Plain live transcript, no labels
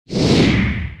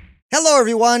Hello,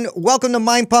 everyone. Welcome to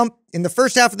Mind Pump. In the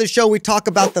first half of the show, we talk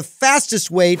about the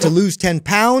fastest way to lose 10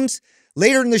 pounds.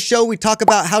 Later in the show, we talk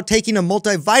about how taking a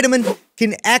multivitamin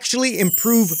can actually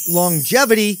improve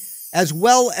longevity, as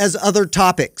well as other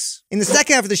topics. In the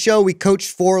second half of the show, we coached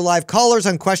 4 live callers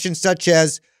on questions such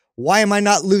as, why am I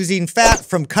not losing fat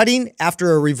from cutting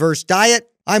after a reverse diet?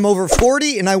 I'm over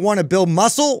 40 and I want to build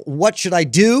muscle. What should I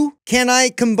do? Can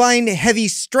I combine heavy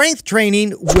strength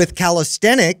training with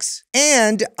calisthenics?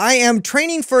 And I am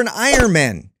training for an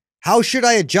Ironman. How should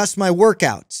I adjust my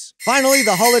workouts? Finally,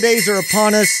 the holidays are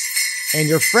upon us, and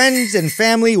your friends and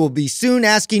family will be soon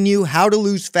asking you how to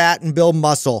lose fat and build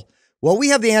muscle. Well, we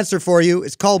have the answer for you.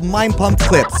 It's called Mind Pump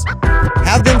Clips.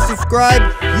 Have them subscribe.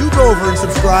 You go over and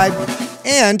subscribe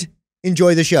and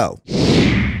enjoy the show.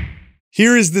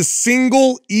 Here is the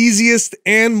single easiest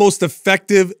and most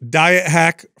effective diet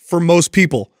hack for most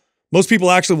people. Most people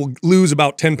actually will lose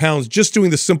about 10 pounds just doing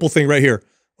the simple thing right here.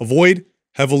 Avoid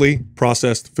heavily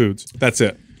processed foods. That's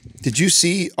it. Did you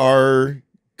see our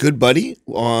good buddy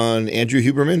on Andrew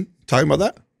Huberman talking about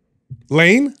that?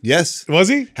 Lane? Yes. Was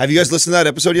he? Have you guys listened to that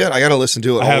episode yet? I got to listen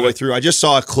to it all the way through. I just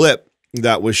saw a clip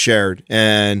that was shared,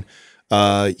 and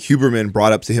Huberman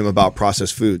brought up to him about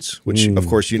processed foods, which of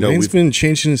course, you know, Lane's been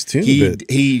changing his tune a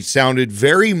bit. He sounded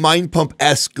very Mind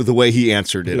Pump-esque the way he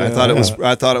answered it. Yeah.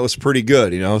 I thought it was pretty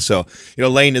good, you know. So, you know,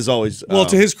 Lane is always well,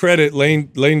 to his credit,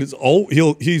 Lane is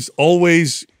he's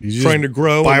always trying to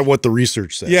grow by what the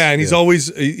research says. Yeah, and he's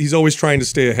always trying to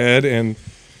stay ahead, and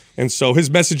so his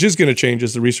message is going to change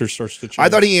as the research starts to change. I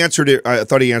thought he answered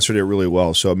it really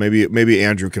well. So maybe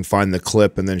Andrew can find the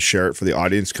clip and then share it for the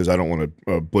audience, because I don't want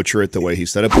to butcher it the way he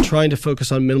said it. Trying to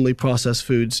focus on minimally processed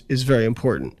foods is very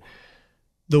important.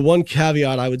 The one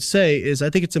caveat I would say is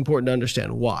I think it's important to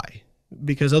understand why,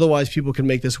 because otherwise people can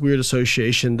make this weird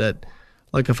association that,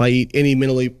 like, if I eat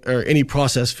any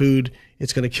processed food,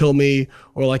 it's going to kill me,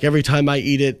 or like every time I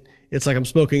eat it, it's like I'm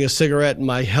smoking a cigarette and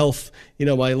my health, you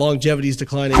know, my longevity is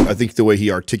declining. I think the way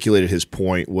he articulated his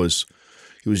point was,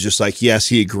 he was just like, yes,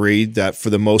 he agreed that for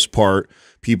the most part,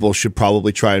 people should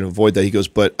probably try and avoid that. He goes,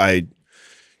 but I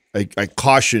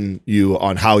caution you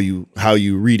on how you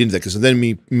read into that, because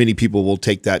then many people will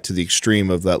take that to the extreme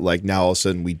of that, like, now all of a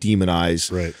sudden we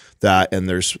demonize that, and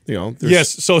there's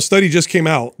yes. So a study just came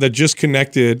out that just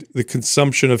connected the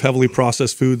consumption of heavily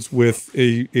processed foods with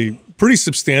a pretty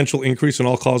substantial increase in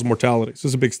all-cause mortality. So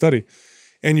it's a big study,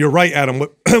 and you're right, Adam.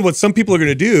 What some people are going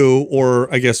to do,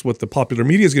 or I guess what the popular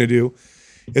media is going to do,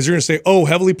 is they're going to say, "Oh,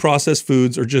 heavily processed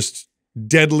foods are just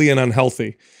deadly and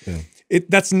unhealthy." Yeah.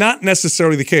 That's not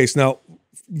necessarily the case. Now,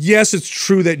 yes, it's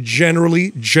true that generally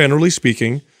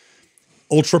speaking,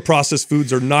 ultra-processed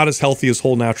foods are not as healthy as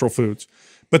whole natural foods.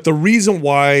 But the reason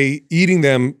why eating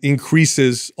them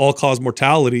increases all-cause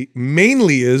mortality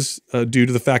mainly is due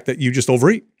to the fact that you just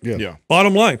overeat. Yeah.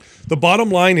 Bottom line. The bottom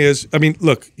line is, I mean,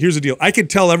 look, here's the deal. I could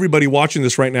tell everybody watching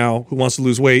this right now who wants to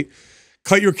lose weight,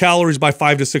 cut your calories by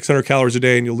 500 to 600 calories a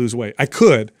day and you'll lose weight. I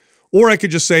could. Or I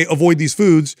could just say, avoid these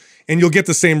foods, and you'll get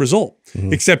the same result,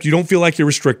 except you don't feel like you're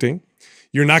restricting.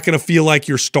 You're not going to feel like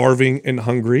you're starving and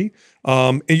hungry.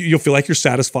 And you'll feel like you're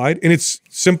satisfied. And it's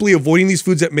simply avoiding these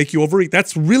foods that make you overeat.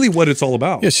 That's really what it's all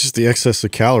about. Yeah, it's just the excess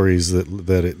of calories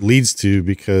that it leads to,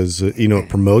 because you know, it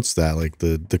promotes that, like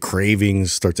the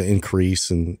cravings start to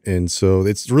increase, and so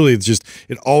it's really just,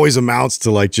 it always amounts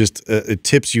to like just it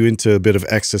tips you into a bit of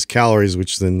excess calories,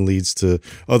 which then leads to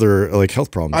other like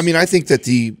health problems. I mean, I think that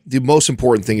the most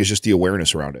important thing is just the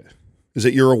awareness around it. Is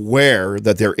that you're aware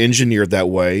that they're engineered that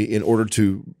way in order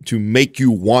to make you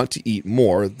want to eat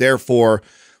more. Therefore,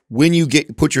 when you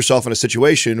put yourself in a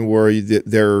situation where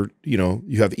you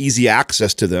have easy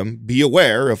access to them, be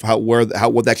aware of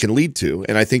what that can lead to.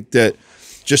 And I think that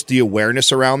just the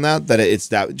awareness around that it's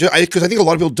that, because I think a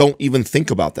lot of people don't even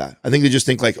think about that. I think they just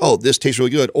think like, oh, this tastes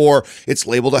really good, or it's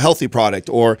labeled a healthy product,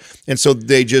 and so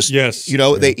they just,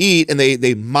 they eat, and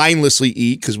they mindlessly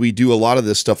eat, because we do a lot of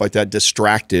this stuff like that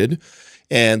distracted,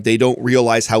 and they don't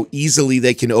realize how easily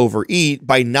they can overeat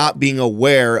by not being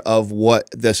aware of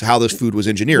how this food was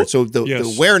engineered. So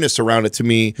the awareness around it, to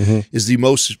me, is the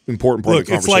most important part of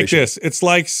the conversation. It's like this. It's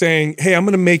like saying, hey, I'm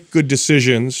going to make good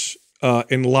decisions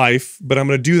in life, but I'm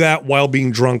going to do that while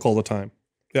being drunk all the time.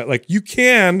 Yeah, like, you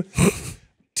can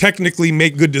technically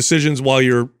make good decisions while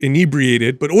you're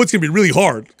inebriated, but it's going to be really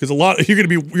hard, because you're going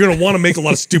to want to make a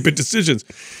lot of stupid decisions.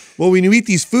 Well, when you eat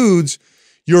these foods,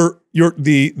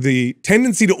 the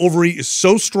tendency to overeat is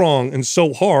so strong and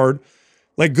so hard.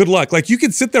 Like, good luck. Like, you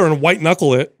could sit there and white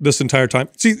knuckle it this entire time.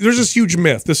 See, there's this huge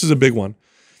myth. This is a big one.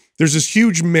 There's this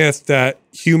huge myth that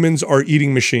humans are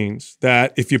eating machines,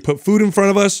 that if you put food in front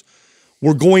of us,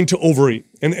 we're going to overeat.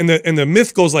 And the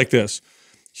myth goes like this.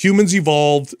 humans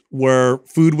evolved where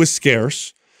food was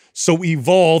scarce. So we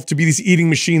evolved to be these eating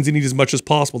machines and eat as much as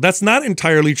possible. That's not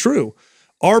entirely true.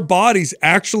 Our bodies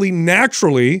actually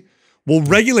naturally will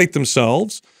regulate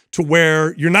themselves to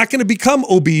where you're not going to become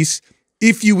obese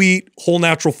if you eat whole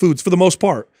natural foods for the most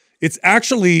part. It's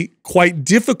actually quite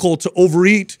difficult to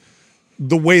overeat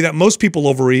the way that most people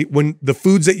overeat when the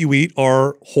foods that you eat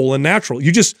are whole and natural.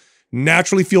 You just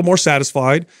naturally feel more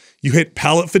satisfied. You hit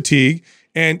palate fatigue.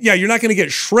 And yeah, you're not going to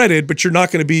get shredded, but you're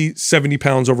not going to be 70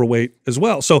 pounds overweight as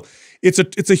well. So it's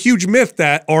a huge myth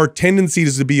that our tendency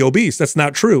is to be obese. That's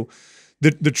not true.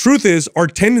 The truth is our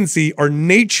tendency, our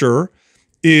nature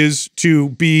is to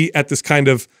be at this kind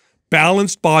of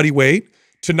balanced body weight,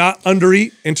 to not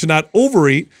undereat and to not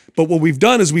overeat. But what we've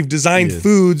done is we've designed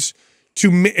foods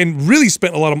and really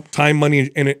spent a lot of time, money,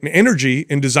 and energy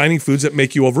in designing foods that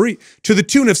make you overeat to the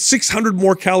tune of 600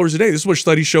 more calories a day. This is what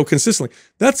studies show consistently.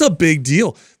 That's a big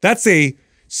deal. That's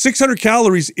 600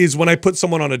 calories is when I put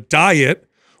someone on a diet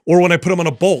or when I put them on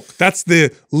a bulk. That's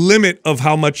the limit of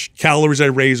how much calories I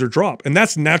raise or drop. And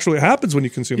that's naturally what happens when you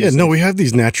consume this. We have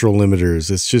these natural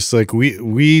limiters. It's just like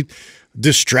we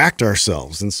distract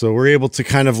ourselves. And so we're able to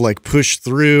kind of like push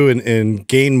through and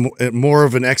gain more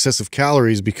of an excess of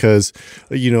calories because,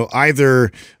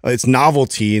 either it's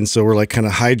novelty. And so we're like kind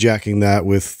of hijacking that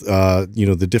with,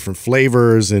 the different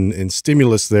flavors and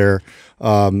stimulus there.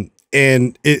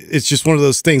 And it's just one of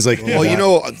those things like,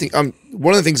 I think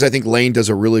one of the things I think Lane does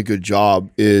a really good job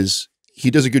is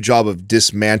he does a good job of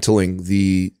dismantling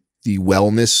the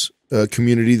wellness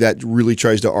community that really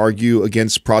tries to argue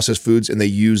against processed foods, and they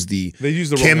use the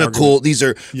chemical. These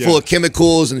are full of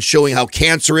chemicals and showing how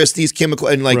cancerous these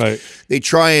chemicals and they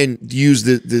try and use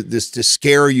this to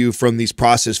scare you from these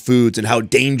processed foods and how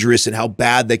dangerous and how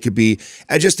bad they could be.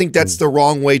 I just think that's the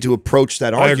wrong way to approach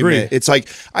that argument. I agree. It's like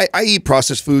I eat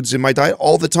processed foods in my diet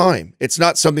all the time. It's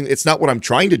not what I'm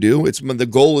trying to do. The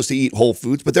goal is to eat whole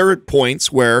foods, but there are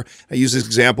points where I use this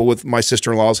example with my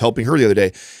sister-in-law. I was helping her the other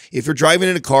day. If you're driving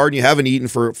in a car and you haven't eaten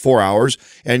for 4 hours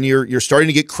and you're starting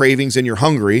to get cravings and you're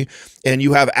hungry and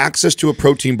you have access to a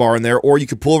protein bar in there, or you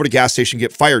could pull over to a gas station and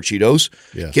get Fire Cheetos,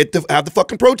 have the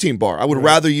fucking protein bar. I'd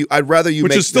rather you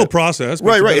which make is still processed.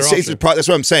 Right. That's what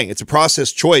I'm saying. It's a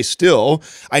processed choice still.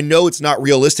 I know it's not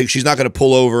realistic. She's not going to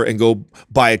pull over and go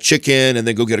buy a chicken and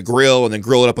then go get a grill and then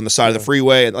grill it up on the side of the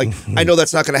freeway. And I know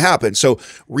that's not going to happen. So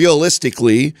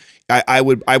realistically, I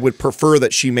would prefer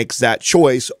that she makes that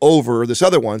choice over this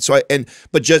other one. So and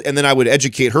then I would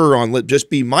educate her on just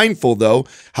be mindful though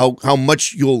how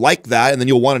much you'll like that, and then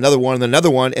you'll want another one and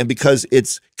another one. And because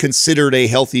it's considered a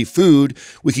healthy food,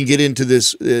 we can get into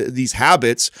these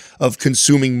habits of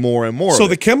consuming more and more. So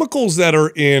the chemicals that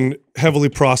are in heavily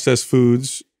processed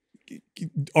foods,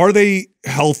 are they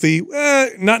healthy?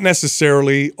 Not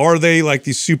necessarily. Are they like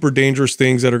these super dangerous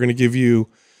things that are going to give you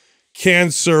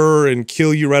cancer and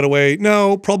kill you right away?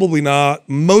 No, probably not.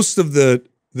 Most of the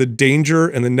danger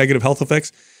and the negative health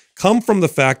effects come from the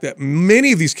fact that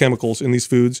many of these chemicals in these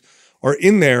foods are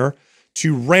in there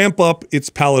to ramp up its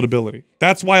palatability.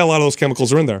 That's why a lot of those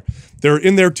chemicals are in there. They're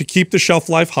in there to keep the shelf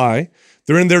life high.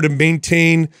 They're in there to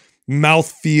maintain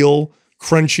mouthfeel,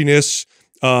 crunchiness,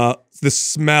 the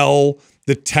smell,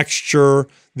 the texture,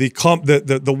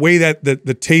 the way that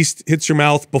the taste hits your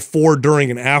mouth before,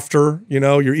 during, and after,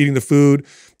 you're eating the food,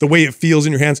 the way it feels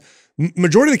in your hands.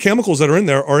 Majority of the chemicals that are in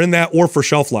there are in that or for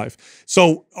shelf life.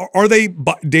 So are they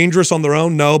dangerous on their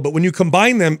own? No, but when you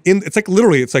combine them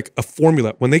it's like a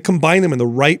formula. When they combine them in the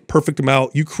right perfect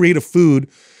amount, you create a food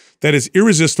that is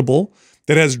irresistible,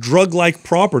 that has drug-like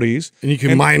properties. And you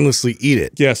can mindlessly eat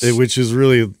it. Yes. Which is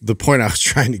really the point I was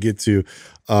trying to get to,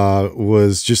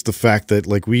 was just the fact that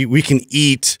we can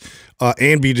eat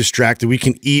and be distracted. We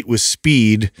can eat with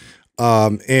speed.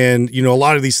 And a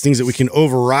lot of these things that we can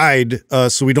override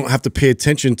so we don't have to pay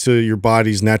attention to your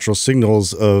body's natural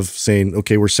signals of saying,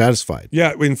 okay, we're satisfied.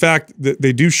 Yeah, in fact,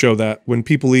 they do show that when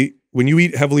you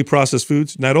eat heavily processed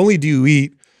foods, not only do you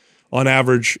eat on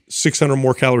average 600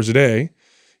 more calories a day,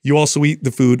 you also eat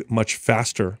the food much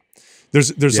faster.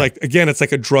 There's it's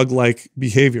like a drug-like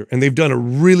behavior, and they've done a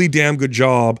really damn good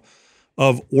job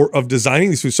of designing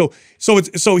these foods.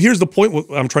 So here's the point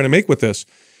I'm trying to make with this.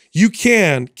 You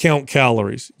can count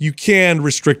calories. You can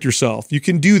restrict yourself. You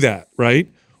can do that, right?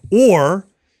 Or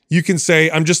you can say,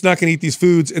 I'm just not going to eat these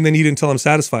foods and then eat until I'm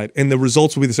satisfied. And the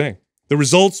results will be the same. The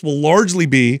results will largely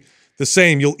be the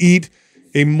same. You'll eat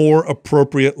a more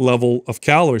appropriate level of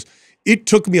calories. It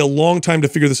took me a long time to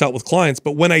figure this out with clients,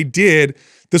 but when I did,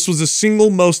 this was the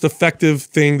single most effective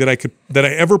thing that I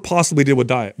ever possibly did with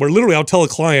diet. Where literally I'll tell a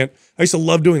client, I used to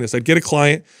love doing this. I'd get a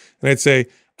client and I'd say,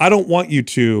 I don't want you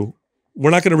to We're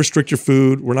not going to restrict your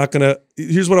food. We're not going to,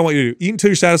 here's what I want you to do. Eat until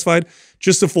you're satisfied.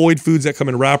 Just avoid foods that come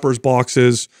in wrappers,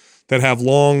 boxes, that have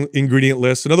long ingredient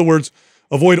lists. In other words,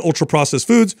 avoid ultra-processed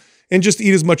foods and just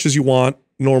eat as much as you want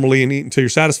normally and eat until you're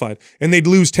satisfied. And they'd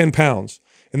lose 10 pounds.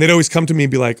 And they'd always come to me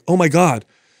and be like, oh my God,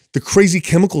 the crazy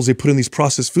chemicals they put in these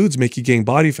processed foods make you gain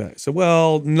body fat. I said,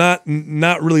 well, not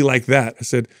really like that. I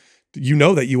said, you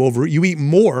know that you eat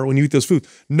more when you eat those foods.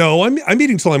 No, I'm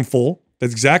eating until I'm full.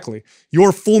 That's exactly.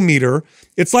 Your full meter,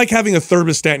 it's like having a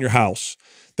thermostat in your house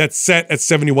that's set at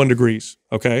 71 degrees,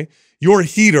 okay? Your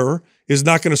heater is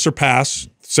not going to surpass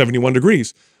 71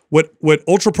 degrees. What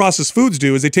ultra-processed foods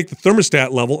do is they take the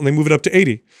thermostat level and they move it up to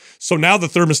 80. So now the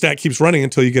thermostat keeps running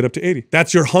until you get up to 80.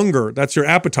 That's your hunger. That's your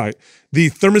appetite.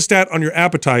 The thermostat on your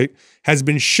appetite has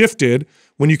been shifted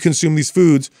when you consume these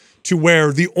foods to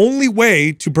where the only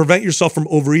way to prevent yourself from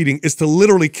overeating is to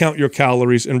literally count your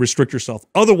calories and restrict yourself.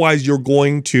 Otherwise, you're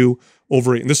going to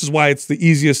overeat. And this is why it's the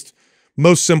easiest,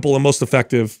 most simple, and most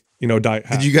effective diet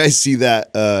hack. Did you guys see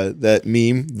that that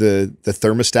meme, the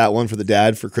thermostat one for the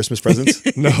dad for Christmas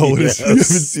presents? No,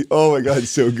 yes. Oh my God,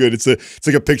 it's so good. It's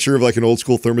like a picture of like an old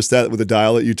school thermostat with a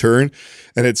dial that you turn,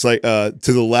 and it's like to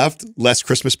the left, less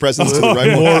Christmas presents, to the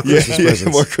right, more Christmas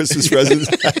presents. More Christmas presents.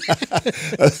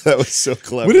 That was so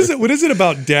clever. What is it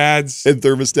about dads and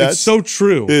thermostats? It's so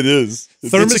true. It is.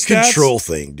 It's a control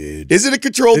thing, dude. Is it a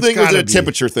control thing or is it a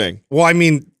temperature thing? Well, I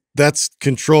mean, that's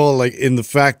control, like in the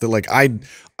fact that like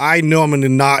I know I'm going to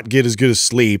not get as good a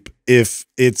sleep if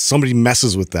somebody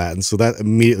messes with that. And so that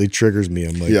immediately triggers me.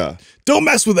 I'm like, yeah, don't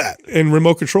mess with that. And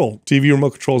remote control. TV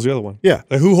remote control is the other one. Yeah.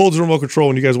 Like, who holds the remote control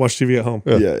when you guys watch TV at home?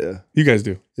 Yeah. You guys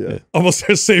do. Yeah. Almost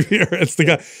the same here. It's the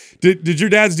guy. Did your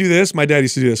dads do this? My dad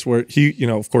used to do this where he,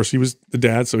 of course he was the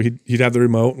dad. So he'd have the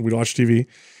remote and we'd watch TV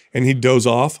and he'd doze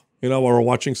off, while we're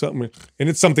watching something. And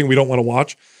it's something we don't want to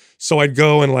watch. So I'd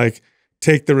go and like,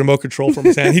 take the remote control from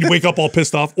his hand. He'd wake up all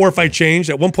pissed off. Or if I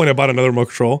changed, at one point I bought another remote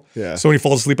control. Yeah. So when he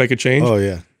falls asleep, I could change. Oh,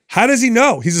 yeah. How does he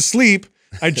know? He's asleep.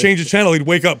 I'd change the channel. He'd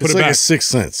wake up, put it's it like back. a sixth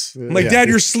sense. I'm like, Dad,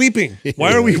 you're sleeping.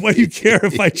 Why do you care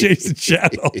if I change the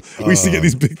channel? We used to get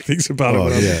these big things about him. Oh,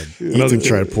 yeah. Ethan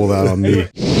tried to pull that on me.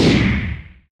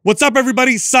 What's up,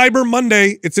 everybody? Cyber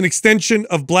Monday. It's an extension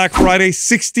of Black Friday.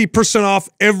 60% off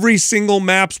every single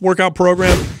MAPS workout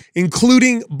program,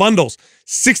 including bundles.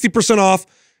 60% off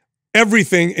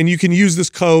everything, and you can use this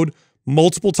code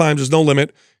multiple times. There's no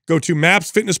limit. Go to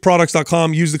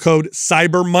mapsfitnessproducts.com. Use the code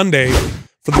CYBERMONDAY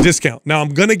for the discount. Now, I'm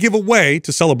going to give away,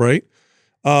 to celebrate,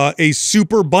 a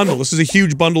super bundle. This is a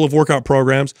huge bundle of workout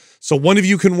programs. So one of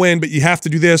you can win, but you have to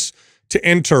do this to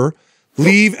enter.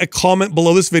 Leave a comment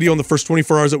below this video in the first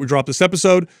 24 hours that we drop this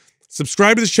episode.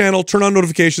 Subscribe to this channel, turn on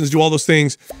notifications, do all those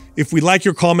things. If we like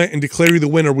your comment and declare you the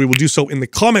winner, we will do so in the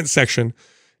comment section,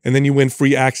 and then you win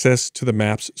free access to the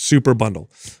MAPS Super Bundle.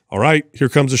 All right, here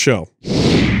comes the show.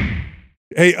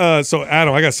 Hey, so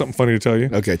Adam, I got something funny to tell you.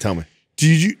 Okay, tell me.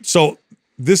 So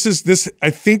I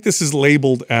think this is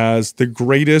labeled as the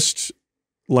greatest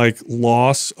like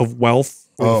loss of wealth,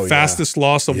 or the fastest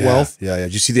loss of wealth. Yeah.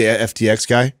 Did you see the FTX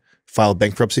guy file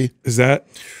bankruptcy? Is that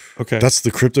okay? That's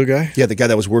the crypto guy? Yeah, the guy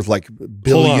that was worth like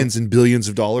billions and billions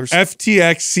of dollars.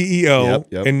 FTX CEO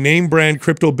and name brand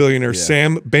crypto billionaire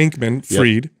Sam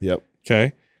Bankman-Fried. Yep.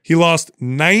 Okay. He lost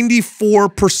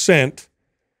 94%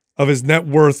 of his net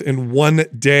worth in one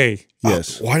day.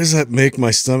 Yes. Why does that make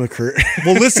my stomach hurt?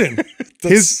 Well, listen,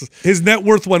 his net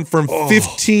worth went from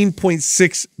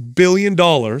 $15.6 billion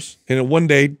in one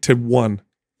day to $1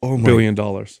 billion.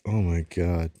 Oh my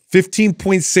God.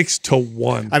 15.6 to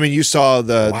 1. I mean, you saw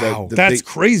the that's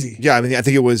crazy. Yeah, I mean, I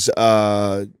think it was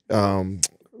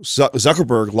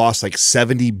Zuckerberg lost like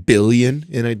 70 billion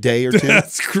in a day or two.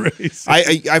 That's crazy.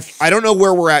 I don't know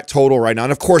where we're at total right now,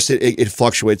 and of course it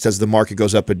fluctuates as the market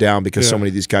goes up and down because so many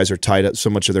of these guys are tied up. So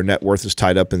much of their net worth is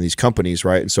tied up in these companies,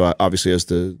 right? And so obviously as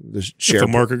the share, if the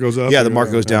market goes up, the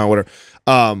market goes down, whatever.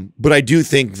 But I do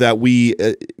think that we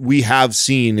have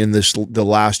seen in the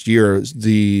last year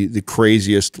the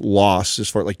craziest loss as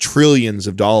far like trillions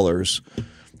of dollars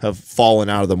have fallen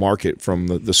out of the market from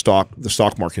the stock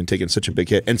market and taken such a big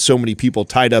hit, and so many people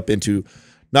tied up into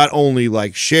not only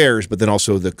like shares but then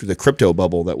also the crypto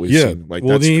bubble that we've seen. Like,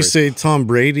 well, didn't you say Tom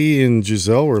Brady and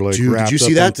Giselle were like, dude, did you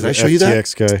see that? Did I show you that?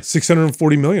 FTX guy,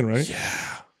 $640 million, right? Yeah.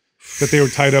 That they were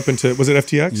tied up into, was it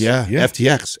FTX? Yeah,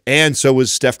 FTX, and so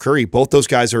was Steph Curry. Both those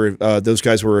guys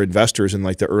were investors in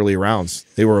like the early rounds.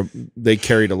 They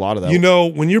carried a lot of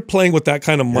that. When you're playing with that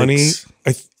kind of money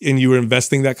and you were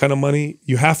investing that kind of money,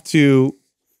 you have to,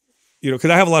 because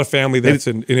I have a lot of family that's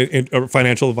in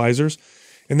financial advisors,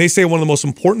 and they say one of the most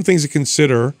important things to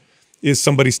consider is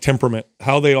somebody's temperament.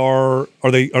 How they are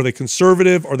they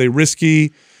conservative? Are they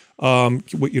risky?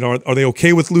 You know, are they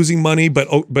okay with losing money, but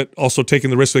also taking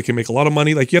the risk so they can make a lot of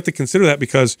money? Like, you have to consider that,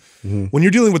 because when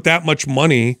you're dealing with that much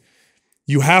money,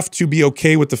 you have to be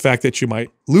okay with the fact that you might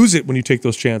lose it when you take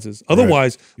those chances.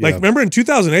 Otherwise, like, remember in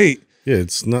 2008,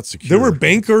 it's not secure. There were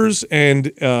bankers and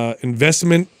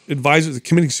investment advisors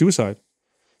committing suicide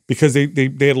because they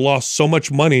had lost so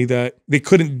much money that they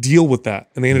couldn't deal with that,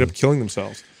 and they ended up killing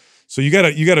themselves. So you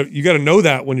gotta know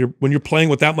that when you're playing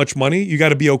with that much money, you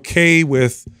gotta be okay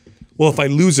with, well, if I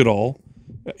lose it all,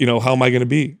 you know, how am I going to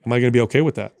be? Am I going to be okay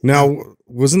with that? Now,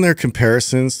 wasn't there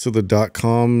comparisons to the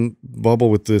 .com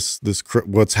bubble with this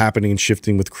what's happening and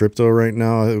shifting with crypto right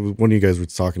now? One of you guys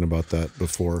was talking about that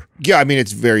before. Yeah, I mean,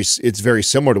 it's very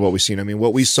similar to what we've seen. I mean,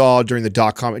 what we saw during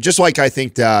the .com, just like I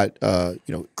think that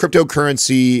you know,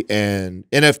 cryptocurrency and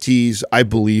NFTs, I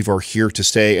believe, are here to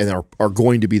stay and are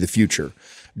going to be the future.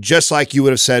 Just like you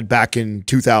would have said back in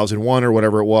 2001 or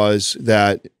whatever it was,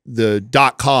 that the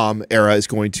 .com era is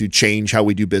going to change how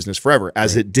we do business forever,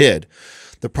 as it did.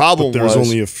 The problem there was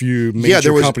only a few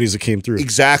major companies that came through.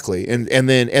 Exactly, and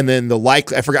then the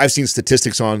I forgot. I've seen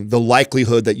statistics on the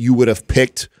likelihood that you would have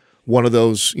picked one of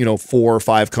those, you know, 4 or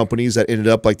 5 companies that ended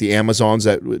up like the Amazons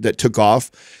that took off.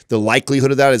 The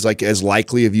likelihood of that is like as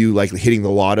likely of you like hitting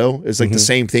the lotto. It's like the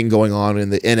same thing going on in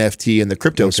the NFT and the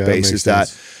crypto space. Is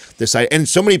that this? And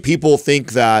so many people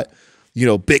think that, you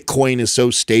know, Bitcoin is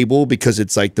so stable because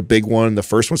it's like the big one, the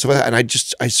first one, stuff like that. And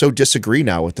I so disagree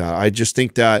now with that. I just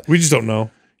think that we just don't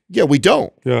know. Yeah, we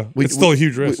don't. Yeah, it's still a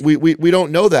huge risk. We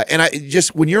don't know that. And I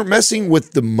just, when you're messing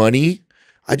with the money,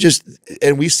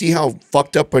 and we see how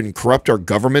fucked up and corrupt our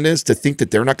government is, to think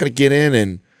that they're not going to get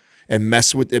in and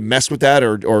mess with that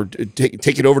or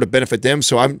take it over to benefit them.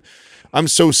 So I'm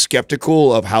so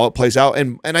skeptical of how it plays out.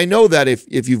 And I know that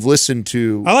if you've listened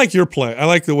to, I like your play. I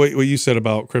like the way what you said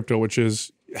about crypto, which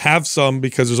is have some,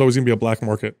 because there's always going to be a black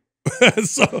market.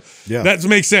 So yeah, that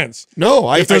makes sense.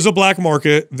 No, if there's a black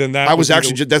market, then that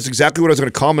that's exactly what I was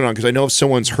going to comment on, because I know if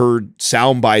someone's heard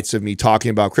sound bites of me talking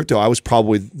about crypto, I was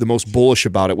probably the most bullish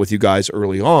about it with you guys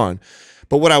early on.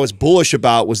 But what I was bullish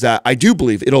about was that I do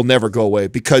believe it'll never go away,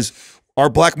 because our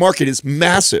black market is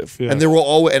massive, and there will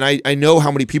always, and I know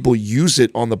how many people use it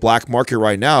on the black market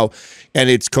right now, and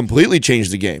it's completely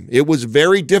changed the game. It was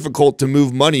very difficult to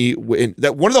move money.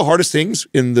 That one of the hardest things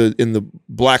in the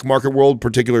black market world,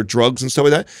 particular drugs and stuff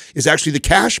like that, is actually the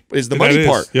cash, is the money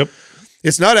part. Yep.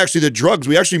 It's not actually the drugs.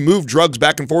 We actually move drugs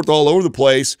back and forth all over the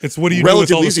place. It's what do you do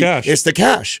with all this cash? It's the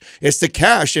cash. It's the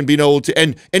cash, and being able to,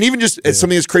 and even just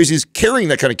something as crazy as carrying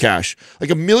that kind of cash. Like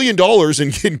 $1 million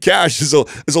in cash is a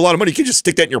lot of money. You can just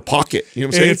stick that in your pocket. You know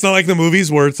what I'm saying? It's not like the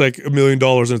movies where it's like $1 million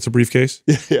and it's a briefcase.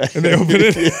 Yeah. And they open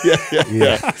it.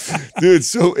 Yeah. Dude,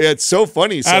 it's so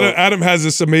funny. So, Adam has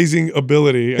this amazing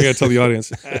ability. I got to tell the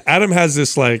audience. Adam has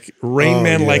this like Rain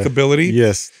Man-like ability.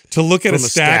 Yes. To look at a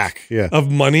stack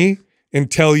of money and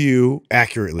tell you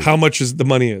accurately how much the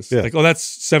money is. Like, oh, that's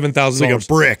 $7,000. Like a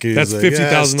brick. That's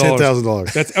 $50,000.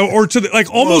 $10,000. That's or to the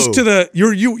like almost to the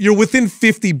you're within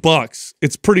 $50.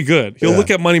 It's pretty good. He'll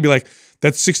look at money and be like,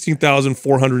 that's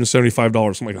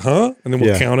 $16,475. I'm like, huh? And then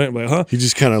we'll count it. I'm like, huh? He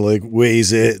just kind of like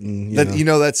weighs it, and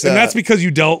that's because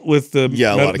you dealt with the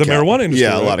marijuana industry.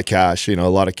 Yeah, a lot of cash. You know, a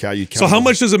lot of cash. So how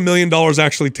much does $1 million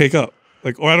actually take up?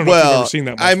 Like, or I don't know if you've ever seen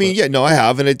that much. I mean, no, I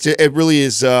have, and it really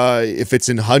is. If it's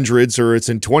in hundreds or it's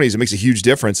in 20s, it makes a huge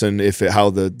difference in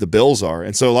how the bills are.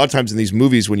 And so a lot of times in these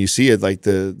movies, when you see it, like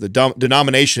the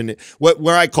denomination,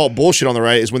 where I call bullshit on the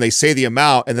right is when they say the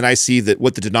amount, and then I see that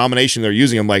what the denomination they're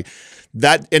using. I'm like,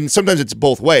 that, and sometimes it's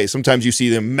both ways. Sometimes you see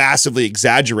them massively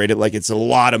exaggerate it, like it's a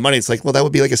lot of money. It's like, well, that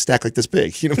would be like a stack like this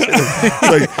big, you know.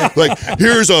 like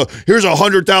here's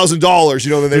 $100,000,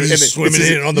 you know. And they're swimming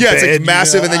in on the bed, it's like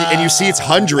massive, and you see it's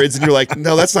hundreds, and you're like,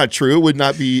 no, that's not true. It would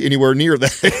not be anywhere near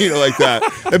that, you know, like that.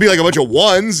 That'd be like a bunch of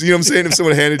ones, you know what I'm saying? If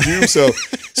someone handed you, so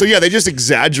yeah, they just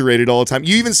exaggerate it all the time.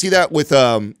 You even see that with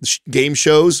game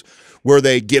shows where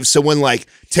they give someone like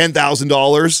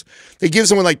 $10,000. They give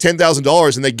someone like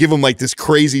 $10,000 and they give them like this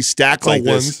crazy stack like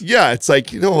this. Yeah, it's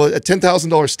like, you know, a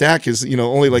 $10,000 stack is, you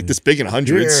know, only like this big in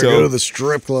hundreds. So go to the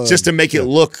strip club just to make it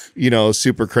look, you know,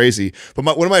 super crazy. But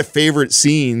one of my favorite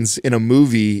scenes in a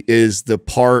movie is the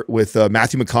part with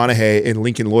Matthew McConaughey in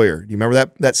Lincoln Lawyer. Do you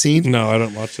remember that scene? No, I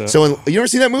don't watch that. So you ever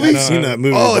seen that movie? I've seen that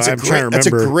movie. Oh, it's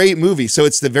a great movie. So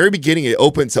it's the very beginning.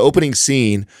 It's the opening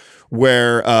scene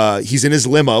where he's in his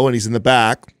limo and he's in the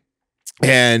back.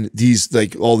 And these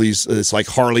like this like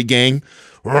Harley gang,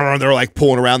 they're like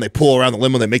pulling around. They pull around the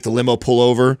limo. They make the limo pull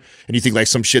over, and you think like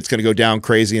some shit's gonna go down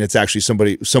crazy, and it's actually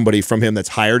somebody from him that's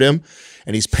hired him,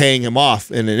 and he's paying him off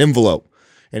in an envelope.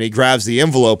 And he grabs the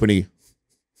envelope and he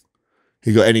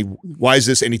why is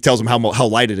this? And he tells him how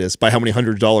light it is by how many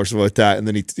 $100 something like that. And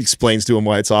then he explains to him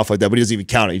why it's off like that, but he doesn't even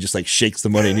count it. He just like shakes the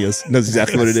money and he knows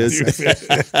exactly what it is.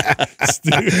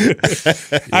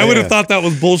 I would have thought that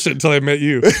was bullshit until I met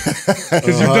you,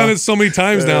 because you've done it so many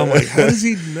times now. I'm like, how does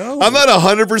he know? I'm not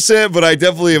 100%, but I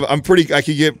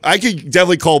could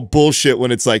definitely call bullshit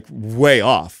when it's like way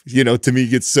off. You know, to me,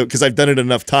 it's so, because I've done it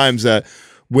enough times that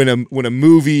when a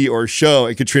movie or a show,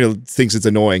 and Katrina thinks it's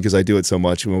annoying because I do it so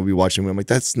much, when we'll be watching, I'm like,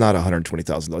 that's not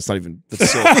 $120,000. It's not even,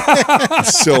 that's so,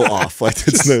 it's so off. Like,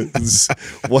 it's just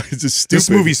stupid. This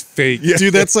movie's fake. Yeah.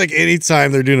 Dude, that's like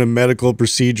anytime they're doing a medical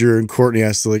procedure and Courtney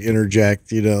has to like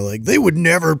interject, you know, like they would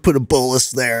never put a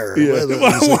bolus there. Yeah.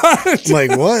 What?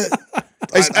 Like, what?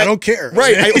 I don't care.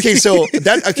 Right. Okay,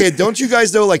 don't you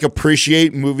guys though like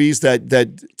appreciate movies that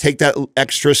take that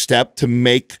extra step to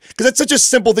make, because that's such a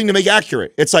simple thing to make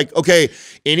accurate. It's like, okay,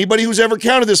 anybody who's ever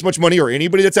counted this much money or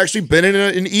anybody that's actually been in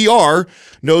an ER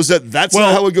knows that's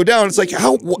not how it would go down. It's like,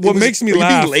 what makes me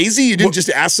laugh? You being lazy? You didn't just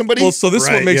ask somebody? Well, so this is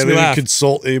what makes me laugh.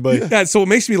 Consult anybody. Yeah, so what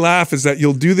makes me laugh is that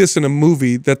you'll do this in a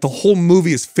movie that the whole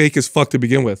movie is fake as fuck to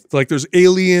begin with. Like there's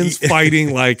aliens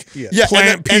fighting like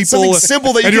plant people. And something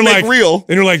simple that you can make real.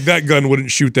 And you're like, that gun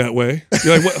wouldn't shoot that way.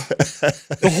 You're like, what?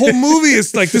 The whole movie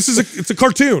is like, it's a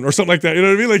cartoon or something like that. You know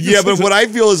what I mean? Like, yeah, but what I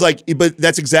feel is like, but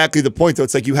that's exactly the point though.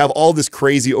 It's like you have all this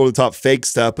crazy over the top fake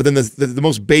stuff, but then the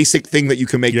most basic thing that you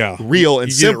can make real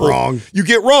and simple, you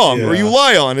get wrong or you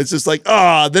lie on. It's just like,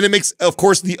 then it makes, of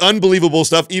course, the unbelievable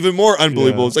stuff even more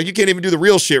unbelievable. It's like, you can't even do the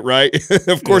real shit right.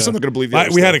 Of course I'm not going to believe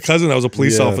you. We had a cousin that was a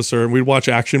police officer, and we'd watch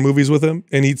action movies with him,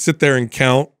 and he'd sit there and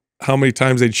count how many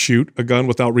times they'd shoot a gun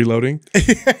without reloading.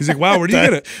 He's like, "Wow, where do you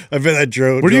get it? I bet that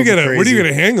drove. Where do you get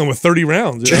a handgun with 30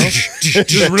 rounds? You know,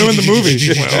 just ruin the movie."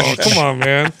 Like, oh, come on,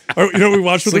 man. Or, you know, we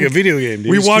watched with like him, a video game.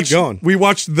 Dude. We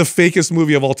watched the fakest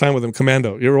movie of all time with him,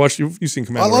 Commando. You ever watched? You've seen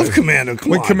Commando? I love right? Commando.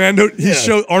 When Commando,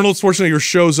 Arnold Schwarzenegger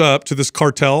shows up to this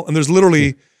cartel, and there's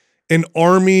literally an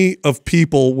army of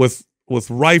people with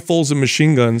rifles and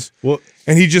machine guns,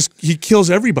 and he kills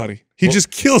everybody. He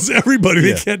just kills everybody.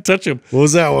 They can't touch him. What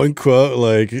was that one quote?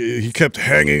 Like, he kept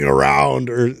hanging around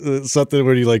or something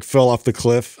when he like fell off the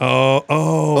cliff.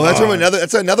 Oh, that's from another.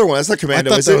 That's another one. That's not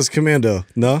Commando. I thought that was Commando.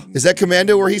 No, is that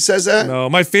Commando where he says that? No,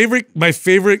 my favorite.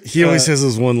 He always has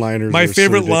those one-liners. My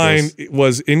favorite line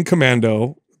was in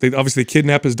Commando. They obviously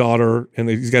kidnap his daughter, and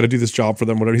he's got to do this job for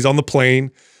them. Whatever. He's on the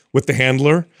plane with the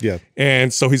handler. Yeah.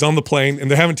 And so he's on the plane and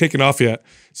they haven't taken off yet.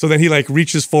 So then he like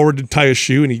reaches forward to tie a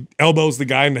shoe and he elbows the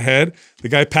guy in the head. The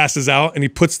guy passes out and he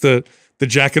puts the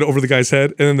jacket over the guy's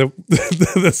head. And then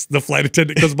the flight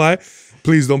attendant comes by.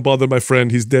 Please don't bother my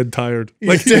friend. He's dead tired.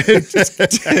 Like he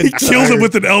kills him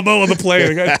with an elbow on the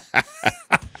plane.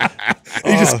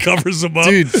 He just covers him up.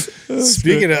 Dude,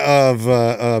 speaking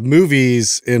of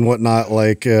movies and whatnot,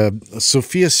 like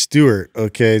Sophia Stewart,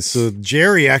 okay, so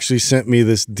Jerry actually sent me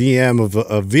this DM of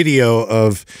a video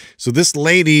of, so this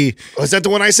lady. Oh, is that the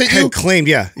one I sent you? Claimed,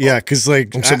 yeah, because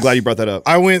like. I'm so glad you brought that up.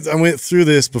 I went through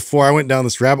this before I went down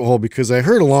this rabbit hole because I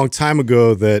heard a long time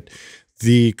ago that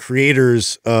the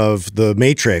creators of the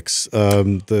Matrix,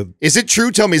 is it true?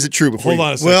 Tell me, is it true? Hold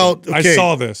on a second. Well, okay. I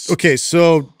saw this. Okay,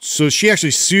 so she actually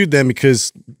sued them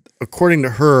because, according to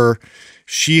her,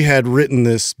 she had written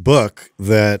this book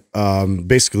that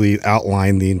basically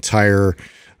outlined the entire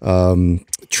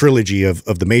trilogy of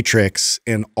the Matrix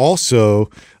and also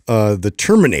the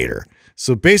Terminator.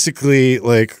 So basically,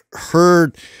 like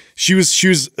she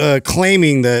was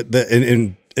claiming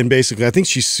that and basically, I think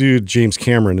she sued James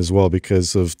Cameron as well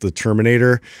because of the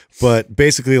Terminator. But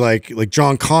basically, like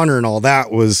John Connor and all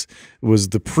that was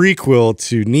the prequel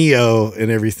to Neo and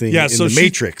everything in the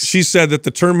Matrix. She said that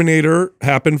the Terminator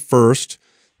happened first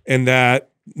and that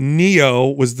Neo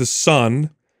was the son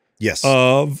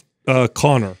of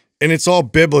Connor. And it's all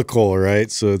biblical,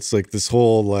 right? So it's like this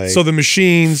whole like... So the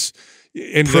machines...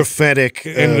 prophetic...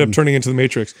 ended up turning into the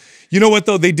Matrix. You know what,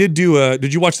 though? They did do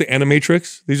did you watch the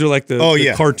Animatrix? These are like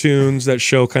the cartoons that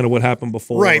show kind of what happened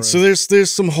before. Right, so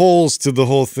there's some holes to the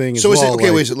whole thing as well.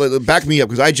 So wait, back me up,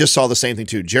 because I just saw the same thing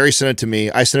too. Jerry sent it to me.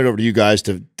 I sent it over to you guys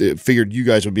to figured you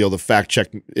guys would be able to fact check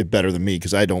it better than me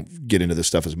because I don't get into this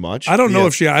stuff as much. I don't know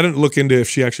if I didn't look into if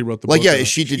she actually wrote the book. Like,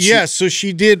 she did. Yeah, so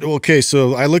she did. Okay,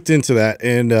 so I looked into that,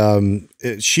 and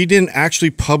she didn't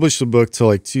actually publish the book till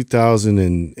like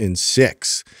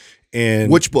 2006.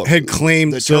 And which book had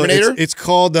claimed the Terminator? So it's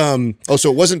called so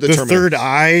it wasn't the Terminator. Third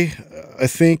Eye. I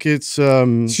think it's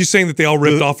she's saying that they all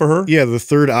ripped off of her. Yeah, the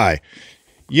Third Eye.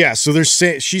 Yeah, so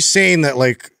she's saying that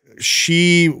like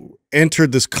she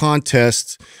entered this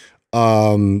contest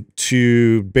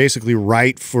to basically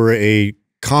write for a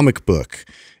comic book,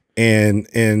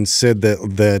 and said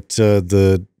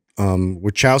that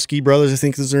Wachowski brothers, I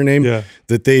think is their name. Yeah.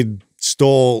 That they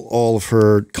stole all of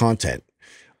her content,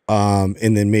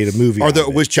 and then made a movie. Are the out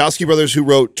of it. Wachowski brothers who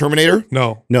wrote Terminator?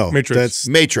 No, Matrix. That's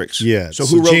Matrix. Yeah. So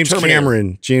who wrote James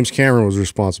Terminator? James Cameron was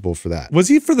responsible for that. was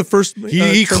he for the first?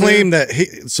 He claimed that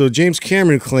so James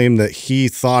Cameron claimed that he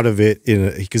thought of it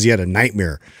because he had a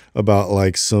nightmare about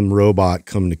like some robot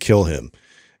coming to kill him,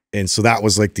 and so that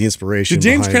was like the inspiration. Did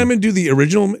James behind- Cameron do the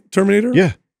original Terminator?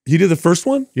 Yeah, he did the first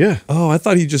one. yeah. Oh, I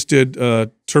thought he just did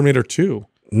Terminator 2.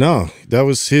 No, that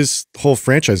was his whole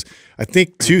franchise. I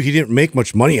think too he didn't make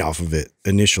much money off of it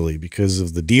initially because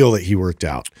of the deal that he worked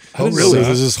out. Oh, really? So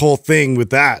there's this whole thing with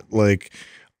that, like.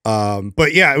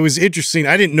 But yeah, it was interesting.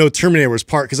 I didn't know Terminator was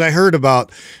part because I heard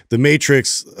about the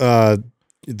Matrix that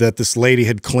this lady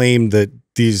had claimed that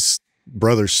these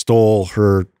brothers stole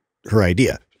her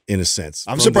idea in a sense.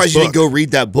 I'm from surprised this you didn't book. go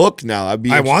read that book now.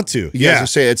 I want to. Yeah. Yeah.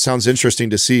 Say it sounds interesting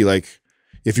to see, like,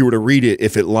 if you were to read it,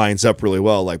 if it lines up really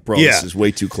well, like, bro, Yeah. this is way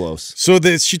too close. So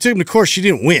that she took him to court, she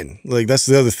didn't win. Like that's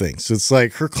the other thing. So it's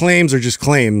like her claims are just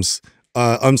claims,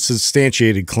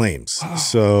 unsubstantiated claims.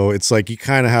 So it's like you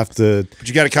kind of have to. But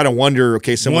you got to kind of wonder,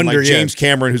 okay, someone like James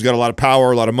Cameron, who's got a lot of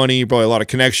power, a lot of money, probably a lot of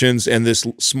connections, and this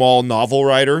small novel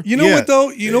writer. You know what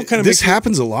though? You know, kind of this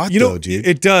happens a lot. You know, though, dude.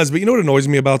 it does. But you know what annoys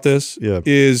me about this? Yeah.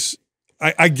 Is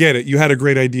I get it. You had a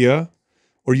great idea,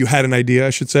 or you had an idea,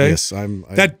 I should say. Yes,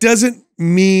 That doesn't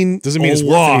mean it's worth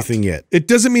lot. anything yet. It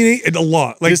doesn't mean a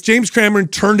lot. Like James Cameron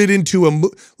turned it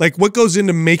into like what goes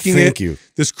into making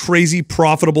this crazy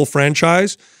profitable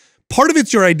franchise. Part of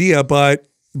it's your idea, but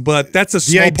that's a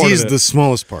small part of it. The idea is the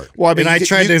smallest part. Well, I mean, and I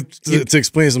tried to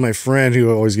explain this to my friend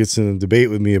who always gets in a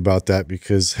debate with me about that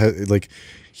because like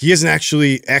he hasn't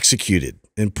actually executed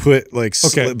and put like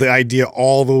the idea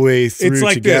all the way through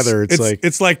together.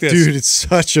 It's like this. Dude, it's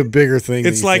such a bigger thing.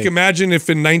 It's like, imagine if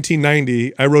in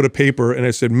 1990 I wrote a paper and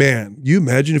I said, man, you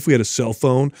imagine if we had a cell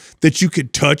phone that you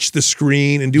could touch the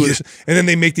screen and do this. And then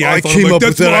they make the iPhone. I came up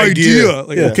that's with that my idea.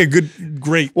 Like, okay, good,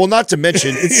 great. Well, not to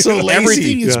mention, It's so lazy.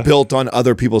 everything is built on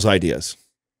other people's ideas.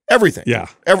 Everything. Yeah.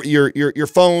 Your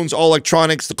phones, all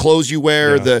electronics, the clothes you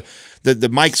wear, the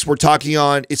mics we're talking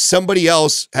on. If somebody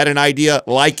else had an idea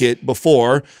like it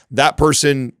before, that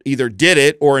person either did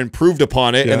it or improved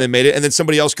upon it and then made it, and then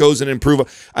somebody else goes and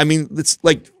improve. I mean, it's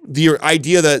like the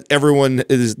idea that everyone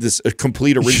is this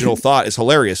complete original thought is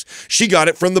hilarious. She got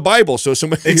it from the Bible, so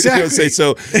somebody Exactly. say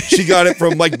so. She got it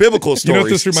from like biblical stories. You know what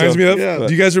this reminds me of? Yeah.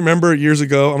 Do you guys remember years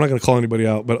ago? I'm not going to call anybody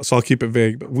out, but so I'll keep it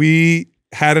vague. But we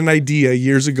had an idea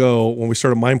years ago when we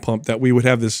started Mind Pump that we would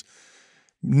have this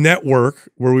network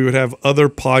where we would have other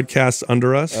podcasts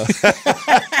under us.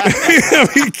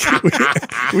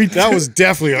 that was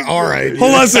definitely all right.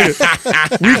 Hold on a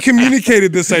second. We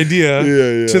communicated this idea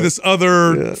to this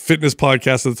other fitness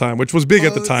podcast at the time, which was big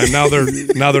at the time. Now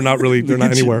they're not really, they're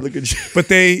not anywhere. But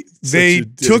they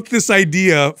took this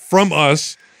idea from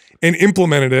us and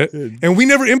implemented it. And we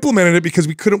never implemented it because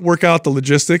we couldn't work out the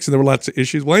logistics and there were lots of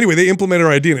issues. Well, anyway, they implemented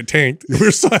our idea and it tanked. We're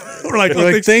like,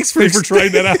 oh, thanks for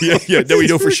trying that out. Now we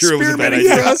know for sure it was a bad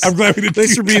idea. I'm glad we didn't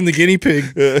Thanks for being the guinea pig.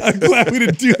 I'm glad we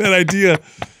didn't do that idea.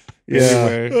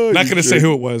 Anyway, not going to say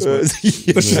who it was. But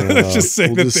let's just say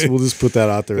we'll just put that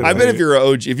out there. I bet if you're an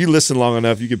OG, if you listen long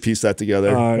enough, you could piece that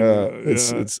together.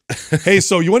 Hey,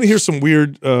 so you want to hear some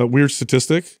weird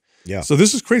statistic? Yeah. So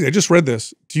this is crazy. I just read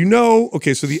this. Do you know?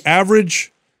 Okay, so the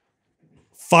average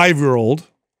 5-year-old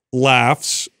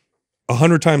laughs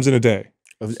 100 times in a day.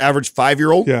 Average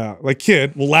 5-year-old? Yeah, like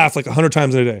kid will laugh like 100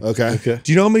 times in a day. Okay.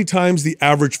 Do you know how many times the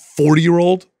average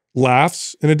 40-year-old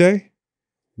laughs in a day?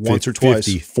 Once or twice.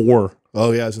 4.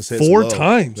 Oh yeah, I was gonna say it's 4 low.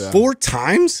 times. Yeah. 4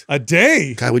 times a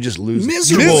day. God, we just lose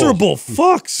Miserable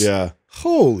fucks. Yeah.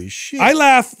 Holy shit! I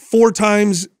laugh 4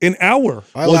 times an hour.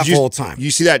 I laugh all the time. You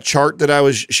see that chart that I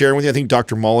was sharing with you? I think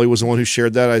Dr. Molly was the one who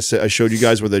shared that. I showed you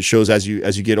guys where that shows as you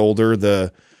get older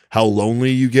how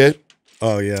lonely you get.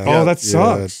 Oh yeah. Oh, that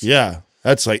sucks. Yeah.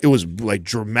 That's like, it was like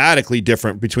dramatically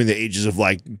different between the ages of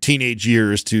like teenage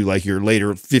years to like your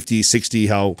later 50, 60,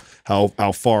 how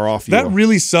far off you are. That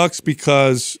really sucks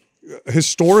because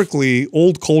historically,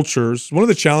 old cultures, one of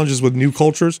the challenges with new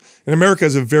cultures, and America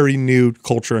is a very new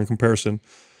culture in comparison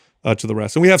to the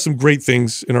rest. And we have some great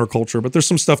things in our culture, but there's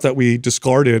some stuff that we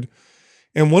discarded.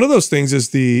 And one of those things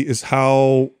is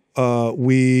how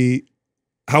we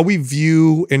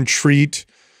view and treat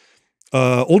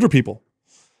older people.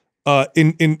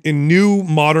 In new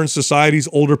modern societies,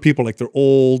 older people, like they're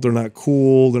old, they're not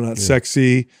cool, they're not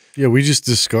sexy. Yeah, we just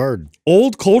discard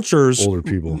old cultures. Older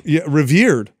people. Yeah,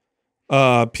 revered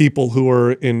people who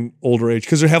are in older age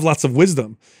because they have lots of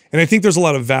wisdom. And I think there's a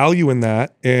lot of value in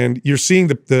that. And you're seeing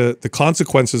the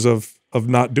consequences of of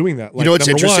not doing that. Like, You know what's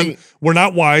number interesting? one, we're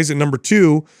not wise, and number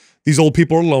two, these old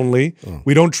people are lonely.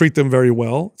 We don't treat them very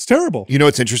well. It's terrible. You know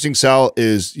what's interesting, Sal,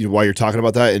 is while you're talking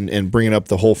about that and bringing up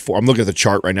the whole. I'm looking at the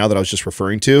chart right now that I was just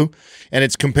referring to, and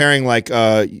it's comparing like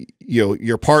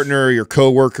your partner, your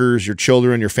coworkers, your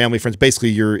children, your family, friends, basically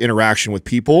your interaction with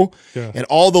people, and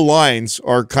all the lines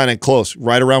are kind of close.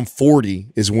 Right around 40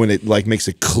 is when it like makes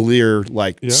a clear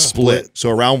like split. So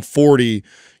around 40,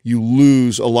 you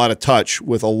lose a lot of touch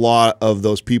with a lot of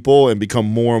those people and become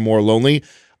more and more lonely.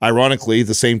 Ironically,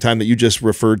 the same time that you just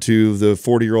referred to the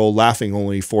 40-year-old laughing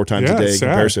only 4 times a day in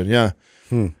comparison. Yeah.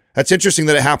 That's interesting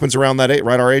that it happens around that age,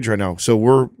 right our age right now. So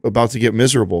we're about to get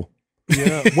miserable.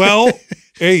 Yeah. Well,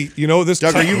 hey, you know this.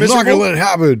 Doug, are you I'm not miserable? gonna let it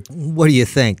happen. What do you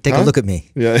think? Take a look at me.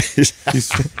 Yeah. He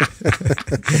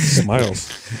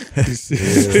smiles.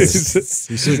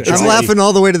 I'm laughing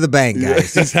all the way to the bank,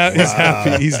 guys. He's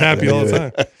happy. He's happy all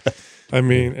the time. I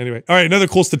mean, anyway. All right, another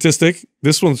cool statistic.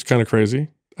 This one's kind of crazy.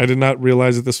 I did not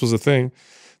realize that this was a thing.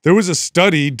 There was a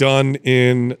study done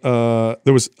in,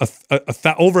 there was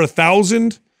over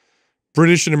 1,000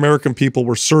 British and American people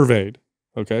were surveyed.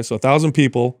 Okay, so 1,000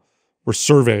 people were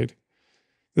surveyed.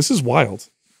 This is wild.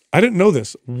 I didn't know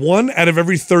this. 1 out of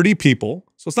every 30 people,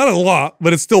 so it's not a lot,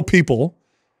 but it's still people,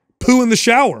 poo in the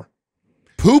shower.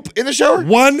 Poop in the shower?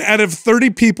 1 out of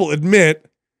 30 people admit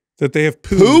that they have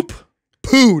pooed,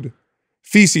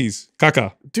 feces,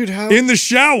 caca, Dude, how in the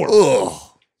shower. Ugh.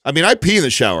 I mean, I pee in the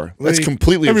shower. That's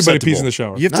completely Everybody acceptable. pees in the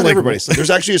shower. you have to Not like everybody. There's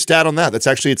actually a stat on that. That's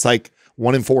actually, it's like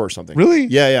 1 in 4 or something. Really?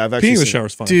 Yeah, I've actually Peeing in the seen shower it.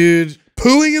 is fine. dude.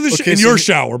 Pooing in the Okay, in so your you-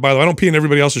 shower, by the way. I don't pee in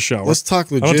everybody else's shower. Let's talk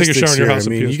don't logistics take a shower in your here. house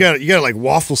I and mean, pee. you got to like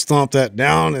waffle stomp that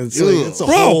down, and it's a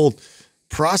Bro. whole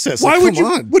process. Why Like, would come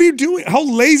you? on. What are you doing? How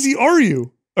lazy are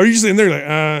you? Are you just in there like,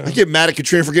 I get mad at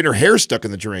Katrina for getting her hair stuck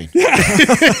in the drain.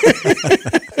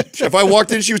 If I walked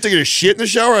in and she was taking a shit in the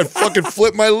shower, I'd fucking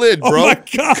flip my lid, bro. oh my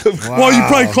God. Well, you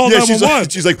probably called Yeah, 911.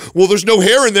 she's like, well, there's no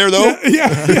hair in there, though.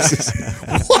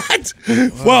 Yeah. What?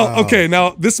 Well, okay.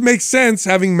 Now, this makes sense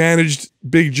having managed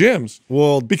big gyms.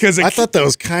 Well, Because I thought that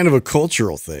was kind of a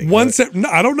cultural thing. No,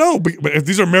 I don't know. But if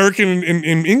these are American and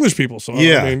English people. So,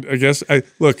 Yeah. I mean, I guess,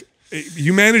 look,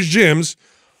 you manage gyms.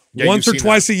 Yeah, Once or you've seen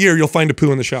twice a year, you'll find a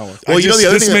poo in the shower. Well, you know the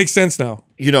other this thing that- makes sense now.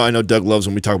 You know, I know Doug loves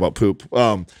when we talk about poop.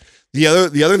 The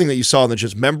other thing that you saw in the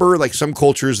gyms, remember like some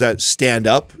cultures that stand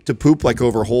up to poop like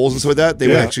over holes and stuff like that? They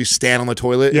would actually stand on the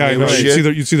toilet. Yeah, I and know. they would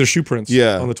You'd shit. see their shoe prints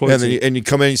on the toilet and then seat. you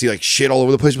come in and you see like shit all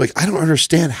over the place. You're like, I don't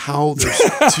understand how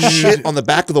there's shit on the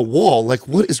back of the wall. Like,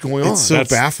 what is going on? It's so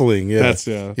baffling. Yeah. That's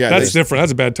Yeah, that's they- different.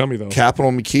 That's a bad tummy though.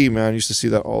 Capital McKee, man. I used to see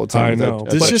that all the time. I at that- know. at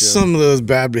There's that just gym. some of those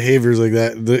bad behaviors like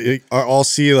that. I'll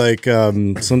see like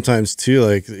sometimes too,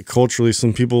 like culturally,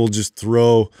 some people just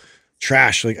throw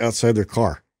trash like outside their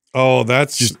car. Oh,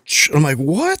 that's Just I'm like,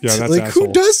 what? Yeah, that's like asshole.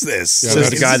 who does this? Yeah, Says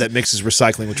the that's- guy that mixes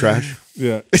recycling with trash.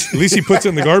 yeah. At least he puts it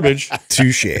in the garbage.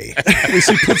 Touche. At least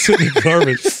he puts it in the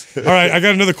garbage. All right, I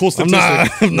got another cool statistic.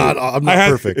 I'm not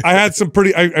perfect. I had some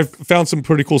pretty. I found some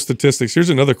pretty cool statistics. Here's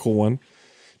another cool one.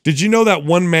 Did you know that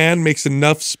one man makes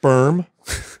enough sperm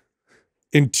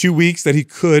in 2 weeks that he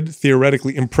could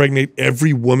theoretically impregnate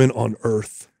every woman on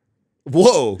Earth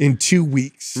Whoa. in 2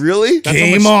 weeks? Really? That's how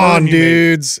much Game sperm on, he made.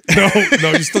 dudes.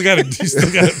 No, you still got to. You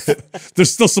still got to.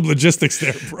 There's still some logistics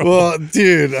there, bro. Well,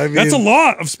 dude, I mean, That's a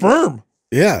lot of sperm.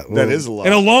 Yeah, That is a lot.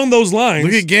 And along those lines,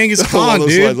 Look at Genghis Along Khan, those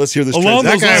dude. lines, let's hear this. Along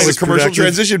That those guy lines- was a commercial productive.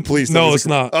 transition, please. no, it's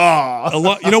not. Ah. A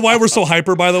lot. You know why we're so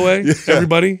hyper, by the way,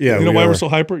 everybody? Yeah, You know we why are. we're so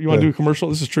hyper? You want to do a commercial?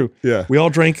 This is true. Yeah. We all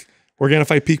drank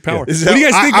Organifi Peak Power. Is What do you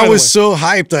that- guys think? I by the was way? so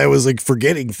hyped, I was like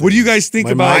forgetting. Things. What do you guys think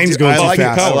My about mind's it? going I too like it.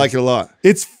 fast. I like it a lot.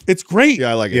 It's great. Yeah,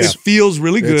 I like it. It feels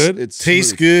really good. It's Tastes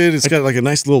smooth. good. It's got like a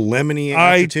nice little lemony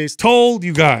I aftertaste. told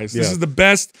you guys this Yeah. is the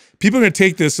best. People are gonna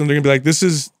take this and they're gonna be like, "This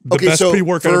is the Okay, best so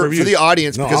pre-workout for ever the used."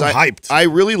 audience, No, because I'm hyped. I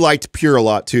really liked Pure a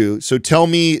lot too. So tell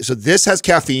me, so this has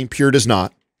caffeine, Pure does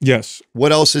not. Yes.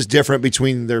 What else is different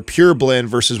between their Pure blend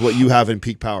versus what you have in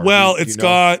Peak Power? Well, Do you it's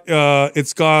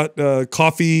know? got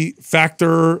coffee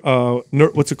factor.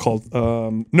 What's it called?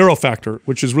 Neurofactor,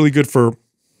 which is really good for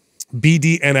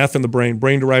BDNF in the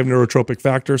brain-derived neurotropic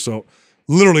factor. So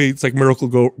literally, it's like miracle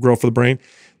grow for the brain.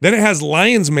 Then it has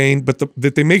lion's mane, but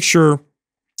that they make sure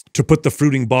to put the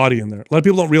fruiting body in there. A lot of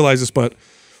people don't realize this, but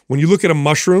when you look at a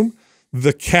mushroom,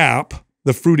 the cap,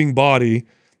 the fruiting body,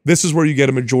 this is where you get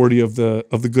a majority of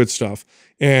the good stuff.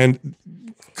 And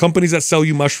companies that sell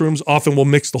you mushrooms often will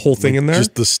mix the whole thing in there.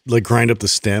 Just like grind up the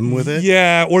stem with it.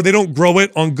 Yeah, or they don't grow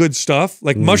it on good stuff.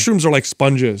 Like mushrooms are like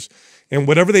sponges, and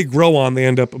whatever they grow on, they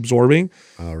end up absorbing.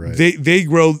 All right. They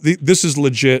grow. This is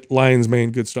legit lion's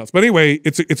mane good stuff. But anyway,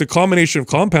 it's a combination of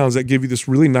compounds that give you this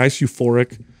really nice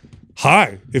euphoric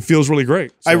high. It feels really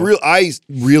great. So, I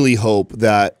really hope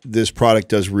that this product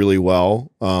does really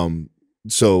well.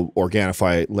 So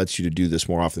Organifi lets you to do this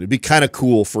more often. It'd be kind of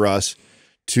cool for us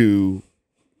to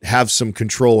have some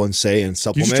control and say in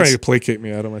supplements. You're just trying to placate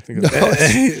me, Adam. I think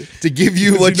to give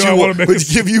you what you want, to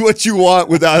give you what you want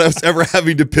without us ever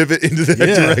having to pivot into that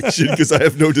direction, because I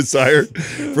have no desire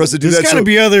for us to do that. There's got to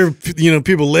be other,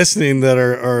 people listening that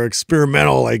are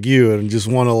experimental like you and just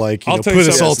want to put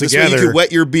us all together. You can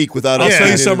wet your beak without. I'll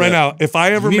tell you something right now. If I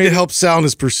ever made help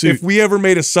Soundness Pursuit, if we ever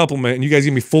made a supplement and you guys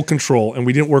give me full control and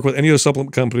we didn't work with any of those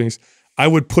supplement companies, I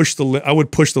would push the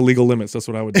legal limits. That's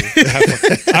what I would do.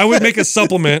 I would make a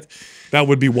supplement that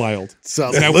would be wild.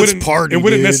 So and it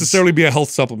wouldn't necessarily be a health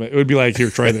supplement. It would be like, here,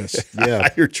 try this.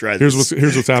 Here, try this.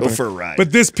 Here's what's happening. Go for a ride.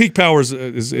 But this peak power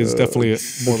is definitely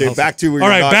more. Okay, back to where all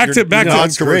right. Back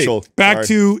non-commercial. Back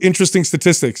to interesting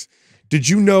statistics. Did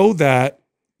you know that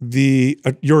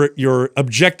your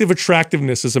objective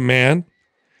attractiveness as a man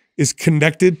is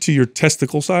connected to your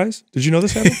testicle size? Did you know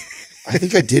this, Adam? I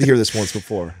think I did hear this once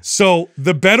before. So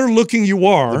the better looking you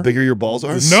are, the bigger your balls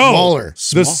are. The smaller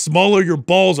your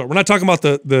balls are. We're not talking about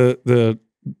the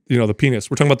penis.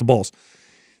 We're talking about the balls.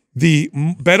 The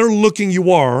better looking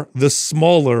you are, the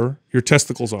smaller your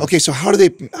testicles are. Okay, so how do they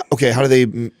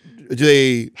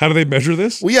measure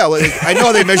this? Well, yeah, I know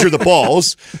how they measure the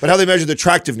balls, but how they measure the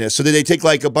attractiveness. So they take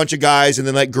like a bunch of guys and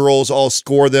then let girls all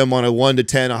score them on a 1 to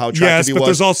 10 on how attractive he was.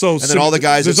 There's also and then all the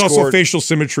guys. There's also facial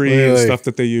symmetry and stuff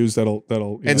that they use that'll.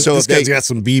 And so this guy's got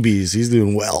some BBs. He's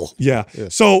doing well. Yeah.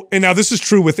 So and now this is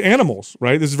true with animals,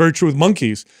 right? This is very true with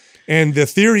monkeys. And the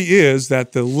theory is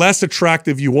that the less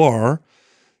attractive you are,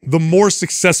 the more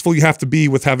successful you have to be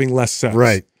with having less sex.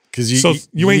 Right. Because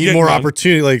you need more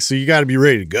opportunity, so you got to be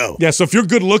ready to go. Yeah, so if you're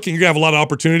good looking, you're gonna have a lot of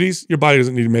opportunities. Your body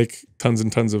doesn't need to make tons and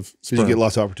tons of sperm. So you get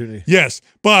lots of opportunity. Yes,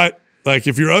 but like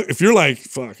if you're like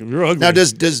fuck, if you're ugly. Now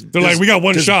like we got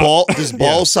one shot. Does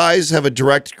ball size have a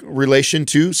direct relation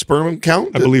to sperm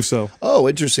count? I believe so. Oh,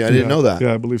 interesting. I didn't know that.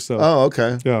 Yeah, I believe so. Oh,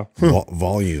 okay. Yeah.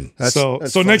 Volume. So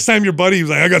next time your buddy was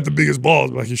like, I got the biggest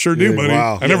balls. I'm like, you sure do, buddy.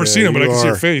 Wow. I've never seen them, but I can see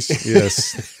your face.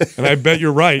 Yes. And I bet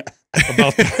you're right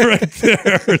about that right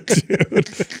there, dude.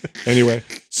 Anyway,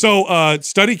 so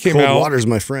study came out. Cold water's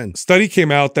my friend. Study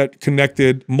came out that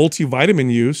connected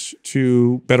multivitamin use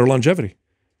to better longevity.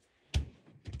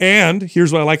 And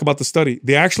here's what I like about the study.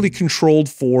 They actually controlled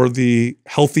for the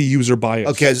healthy user bias.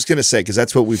 Okay, I was just going to say, because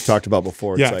that's what we've talked about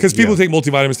before. Yeah, because people who take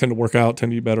multivitamins tend to work out,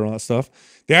 tend to eat better, all that stuff.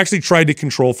 They actually tried to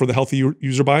control for the healthy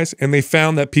user bias, and they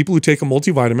found that people who take a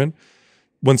multivitamin,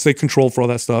 once they control for all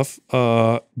that stuff,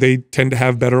 they tend to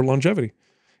have better longevity.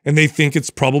 And they think it's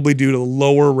probably due to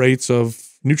lower rates of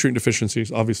nutrient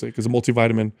deficiencies, obviously, because a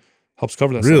multivitamin helps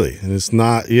cover that really stuff. And it's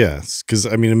not because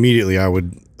immediately I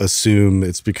would assume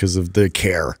it's because of the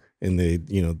care, and they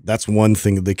that's one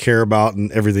thing that they care about,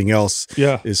 and everything else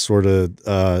is sort of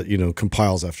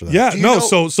compiles after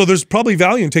that. So there's probably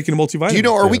value in taking a multivitamin. Do you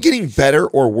know, are we getting better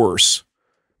or worse?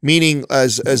 Meaning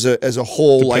as a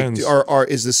whole, Depends. like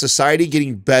is the society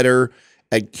getting better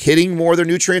at hitting more of their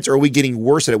nutrients, or are we getting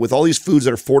worse at it with all these foods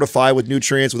that are fortified with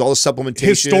nutrients, with all the supplementation?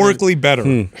 Historically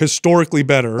better. Historically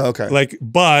better. Okay.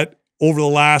 But over the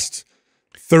last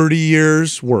 30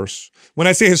 years, worse. When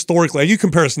I say historically, you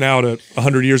compare us now to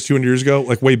 100 years, 200 years ago,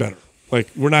 like way better.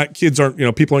 Like people aren't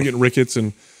getting rickets,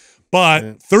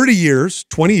 but 30 years,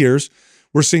 20 years,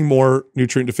 we're seeing more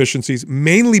nutrient deficiencies,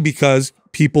 mainly because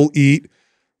people eat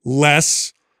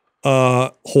less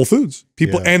whole foods.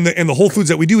 And the whole foods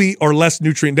that we do eat are less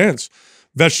nutrient dense.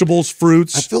 Vegetables,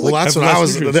 fruits. I feel like that's what I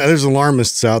was. There's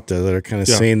alarmists out there that are kind of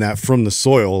saying that from the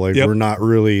soil, like we're not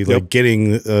really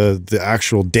getting the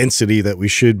actual density that we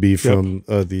should be from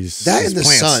these. That and the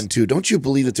plants. sun too. Don't you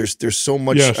believe that there's so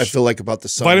much? Yes. I feel like about the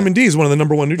sun. Vitamin D is one of the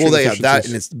number one nutrients. Well, that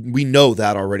and we know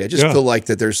that already. I just feel like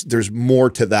that there's more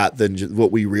to that than just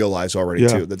what we realize already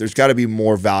too. That there's got to be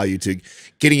more value to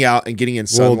getting out and getting in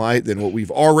sunlight than what we've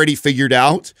already figured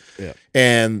out. Yeah.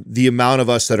 And the amount of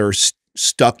us that are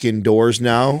stuck indoors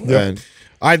now. And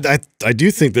I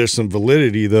do think there's some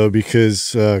validity though,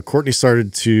 because Courtney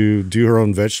started to do her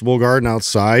own vegetable garden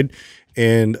outside,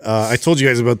 and I told you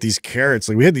guys about these carrots.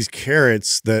 Like we had these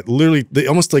carrots that literally they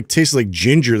almost like tasted like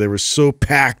ginger. They were so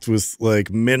packed with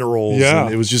like minerals. Yeah,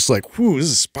 and it was just like, whoo, this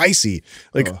is spicy.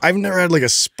 Like I've never had like a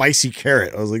spicy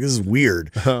carrot. I was like, this is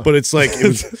weird. But it's like it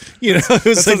was, it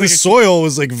was like the soil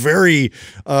was like very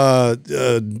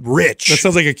rich. That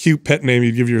sounds like a cute pet name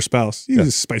you'd give your spouse. You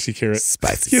spicy carrot.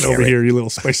 Get over here, you little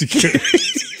spicy carrot.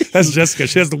 That's Jessica.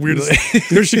 She has the weirdest.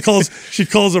 She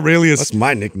calls Aurelius. That's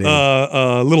my nickname.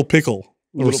 Little pickle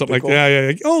or something like that.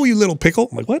 Yeah. Oh, you little pickle.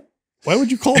 I'm like, what? Why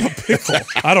would you call him a pickle?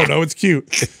 I don't know. It's cute.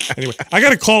 Anyway, I got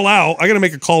to call out. I got to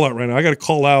make a call out right now. I got to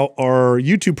call out our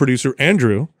YouTube producer,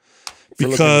 Andrew,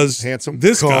 because handsome.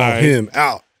 this Call guy. him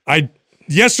out.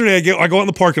 Yesterday, I go out in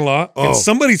the parking lot, and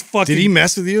somebody's fucking. Did he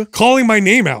mess with you? Calling my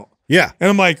name out. Yeah. And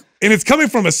I'm like, and it's coming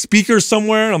from a speaker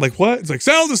somewhere. And I'm like, what? It's like,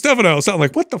 Sal DeStefano. So I'm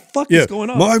like, what the fuck is going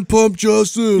on? Mind pump,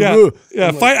 Justin. Yeah.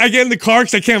 If I get in the car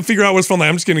because I can't figure out what's from. Like,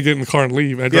 I'm just going to get in the car and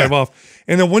leave. And I drive off.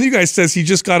 And then one of you guys says he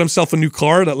just got himself a new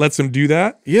car that lets him do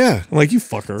that. Yeah. I'm like, you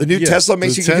fucker. The new Tesla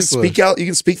makes you can speak out. You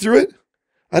can speak through it.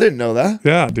 I didn't know that.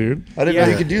 Yeah, dude. I didn't know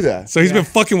you could do that. So he's been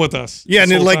fucking with us. Yeah,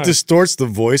 and it whole like time. distorts the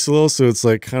voice a little, so it's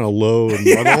like kind of low and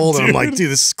muddled. And I'm like, dude,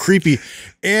 this is creepy.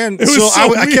 And was so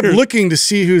so I kept weird. looking to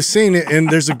see who's saying it, and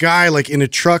there's a guy like in a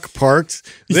truck parked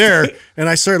there, and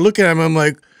I started looking at him. I'm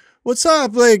like, what's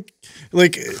up? Like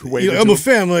I'm a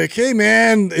fan. I'm like, hey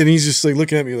man, and he's just like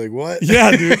looking at me like, what?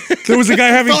 Yeah, dude. There was a guy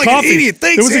having Felt like an coffee. idiot.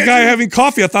 Thanks, there was a guy Andrew. having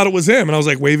coffee. I thought it was him, and I was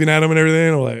like waving at him and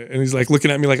everything. And he's like looking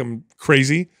at me like I'm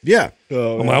crazy. Yeah.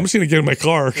 I'm like, I'm just gonna get in my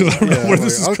car because I don't know where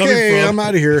this is coming from. I'm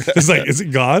out of here. It's like, is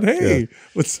it God? Hey,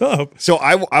 what's up? So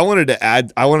I wanted to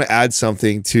add. I want to add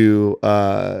something to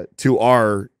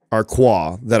our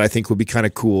quah that I think would be kind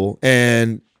of cool,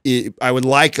 and I would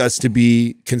like us to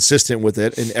be consistent with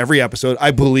it in every episode.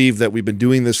 I believe that we've been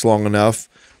doing this long enough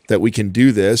that we can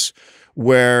do this,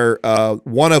 where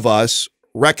one of us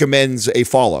recommends a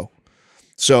follow.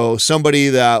 So somebody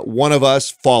that one of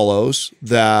us follows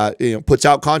that puts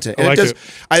out content. And I like it does. it.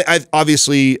 I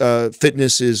obviously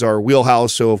fitness is our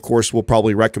wheelhouse, so of course we'll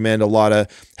probably recommend a lot of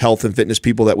health and fitness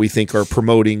people that we think are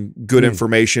promoting good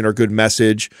information or good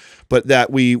message. But that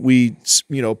we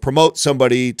promote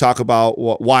somebody, talk about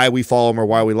why we follow them or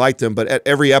why we like them. But at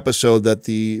every episode that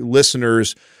the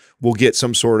listeners will get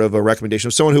some sort of a recommendation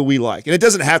of someone who we like, and it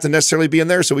doesn't have to necessarily be in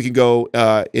there, so we can go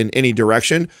in any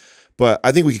direction. But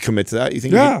I think we could commit to that. You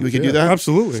think we could do that?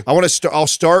 Absolutely. I'll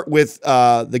start with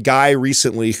the guy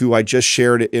recently who I just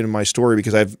shared it in my story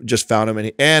because I've just found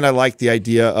him, and I like the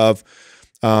idea of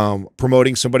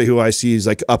promoting somebody who I see is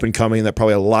like up and coming that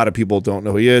probably a lot of people don't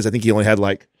know who he is. I think he only had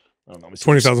like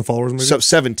 20,000 followers, maybe.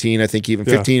 17, I think, even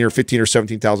 15 or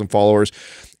 17,000 followers,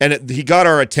 and he got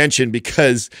our attention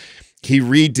because he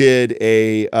redid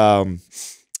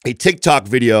a TikTok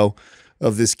video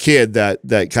of this kid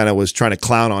that kind of was trying to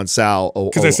clown on Sal.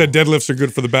 Because I said deadlifts are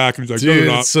good for the back. And he's like, no, Dude,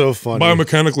 they're not. it's so funny.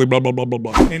 Biomechanically, blah, blah, blah, blah,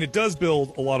 blah. And it does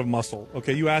build a lot of muscle.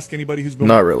 Okay, you ask anybody who's built.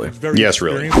 Not really. Yes,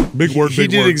 really. Big word, He big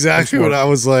did word. exactly what I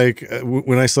was like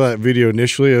when I saw that video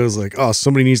initially. I was like, oh,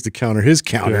 somebody needs to counter his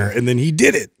counter, and then he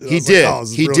did it. I He was did. like, oh,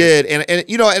 this is He brilliant. did.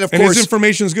 And of And course, his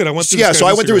information is good. I went through yeah. this So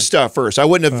guy's I went through his Instagram. stuff first. I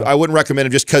wouldn't recommend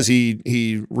him just because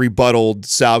he rebutted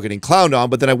Sal getting clowned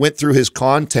on. But then I went through his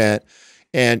content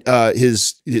and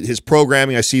his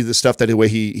programming. I see the stuff that the way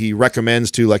he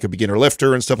recommends to like a beginner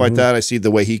lifter and stuff like that. I see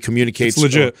the way he communicates. It's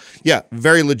legit. Yeah,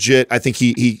 very legit. I think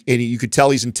and you could tell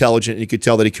he's intelligent, and you could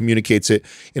tell that he communicates it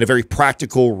in a very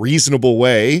practical, reasonable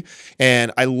way.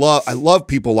 And I love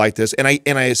people like this. And I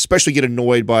especially get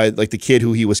annoyed by like the kid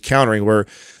who he was countering, where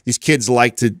these kids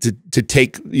like to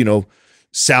take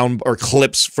sound or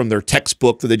clips from their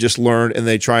textbook that they just learned, and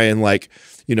they try and like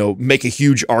make a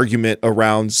huge argument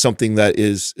around something that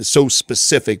is so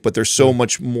specific, but there's so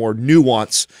much more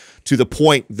nuance to the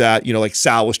point that like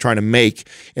Sal was trying to make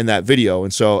in that video.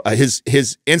 And so his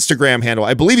Instagram handle,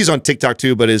 I believe he's on TikTok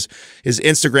too, but his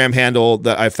Instagram handle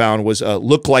that I found was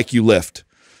look like you lift.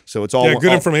 So it's all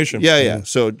good information. Yeah.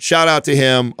 So shout out to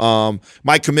him.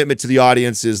 My commitment to the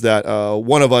audience is that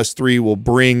one of us three will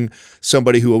bring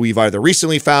somebody who we've either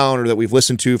recently found or that we've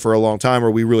listened to for a long time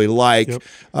or we really like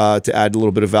to add a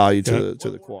little bit of value to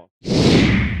the qual.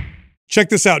 Check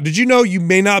this out. Did you know you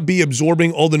may not be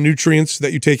absorbing all the nutrients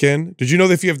that you take in? Did you know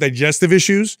that if you have digestive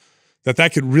issues,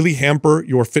 that could really hamper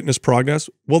your fitness progress?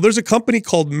 Well, there's a company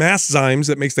called Masszymes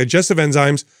that makes digestive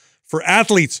enzymes for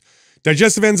athletes.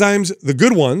 Digestive enzymes, the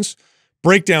good ones,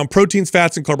 break down proteins,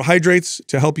 fats, and carbohydrates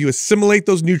to help you assimilate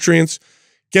those nutrients,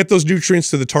 get those nutrients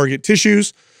to the target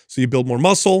tissues so you build more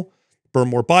muscle, burn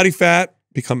more body fat,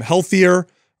 become healthier,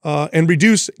 and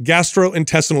reduce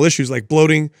gastrointestinal issues like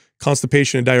bloating,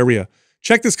 constipation, and diarrhea.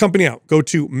 Check this company out. Go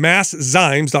to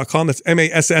masszymes.com. That's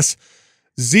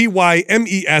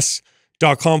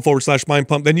MASSZYMES.com/Mind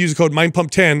Pump. Then use the code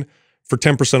MindPump10 for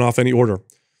 10% off any order.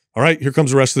 All right, here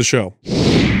comes the rest of the show.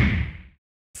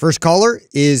 First caller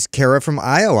is Kara from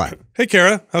Iowa. Hey,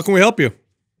 Kara, how can we help you?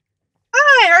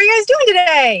 Hi, how are you guys doing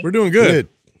today? We're doing good.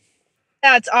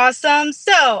 That's awesome.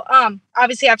 So,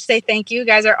 obviously I have to say thank you. You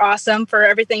guys are awesome for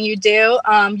everything you do.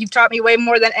 You've taught me way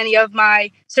more than any of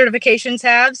my certifications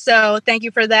have. So thank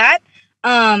you for that.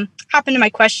 Hop into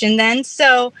my question then.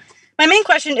 So my main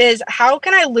question is, how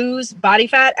can I lose body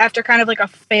fat after kind of like a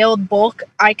failed bulk?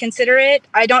 I consider it.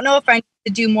 I don't know if I need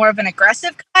to do more of an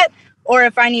aggressive cut or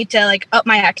if I need to like up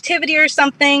my activity or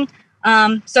something. So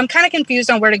I'm kind of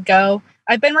confused on where to go.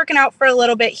 I've been working out for a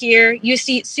little bit here. Used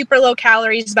to eat super low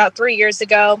calories about 3 years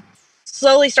ago.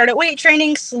 Slowly started weight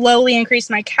training, slowly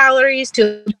increased my calories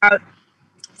to about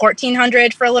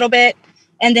 1,400 for a little bit.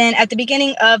 And then at the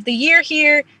beginning of the year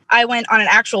here, I went on an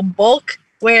actual bulk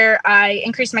where I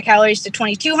increased my calories to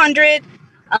 2,200,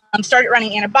 started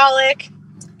running anabolic.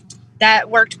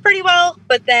 That worked pretty well,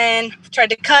 but then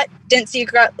tried to cut, didn't see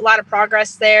a lot of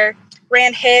progress there.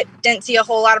 Ran HIIT, didn't see a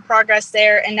whole lot of progress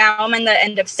there. And now I'm in the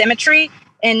end of symmetry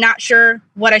and not sure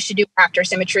what I should do after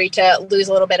symmetry to lose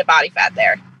a little bit of body fat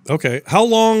there. Okay. How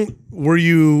long were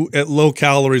you at low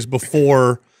calories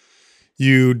before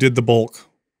you did the bulk?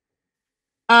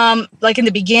 Like in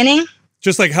the beginning?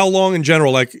 Just like how long in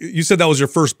general? Like you said that was your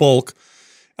first bulk.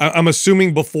 I'm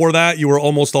assuming before that you were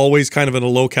almost always kind of in a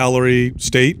low calorie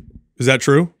state. Is that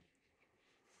true?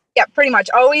 Yeah, pretty much.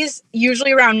 Always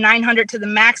usually around 900 to the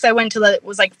max. I went to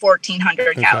was like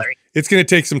 1,400 calories. It's going to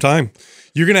take some time.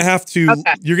 You're going to have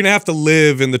to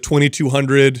live in the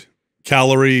 2,200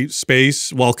 calorie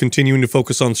space while continuing to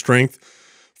focus on strength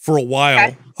for a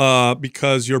while,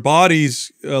 because your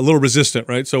body's a little resistant,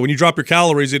 right? So when you drop your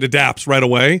calories, it adapts right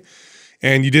away,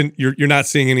 and you're not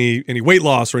seeing any weight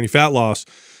loss or any fat loss.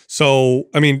 So,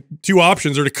 I mean, two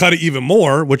options are to cut it even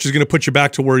more, which is going to put you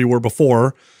back to where you were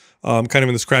before, kind of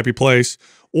in this crappy place,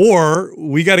 or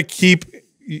we got to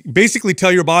basically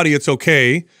tell your body it's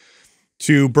okay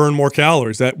to burn more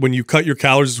calories, that when you cut your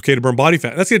calories, it's okay to burn body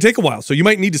fat. That's going to take a while. So you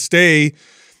might need to stay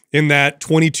in that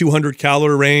 2,200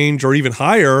 calorie range or even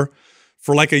higher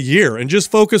for like a year and just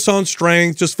focus on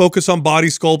strength, just focus on body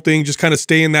sculpting, just kind of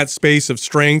stay in that space of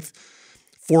strength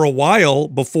for a while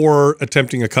before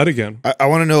attempting a cut again. I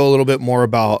want to know a little bit more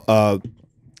about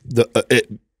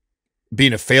it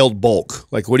being a failed bulk.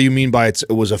 Like, what do you mean by it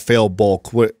was a failed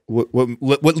bulk? What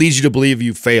leads you to believe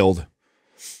you failed?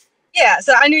 Yeah,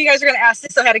 so I knew you guys were going to ask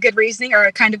this, so I had a good reasoning, or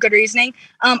a kind of good reasoning.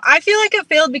 I feel like it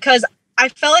failed because I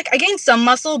felt like I gained some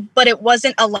muscle, but it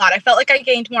wasn't a lot. I felt like I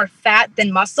gained more fat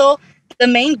than muscle. The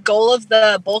main goal of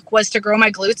the bulk was to grow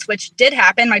my glutes, which did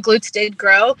happen. My glutes did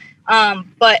grow,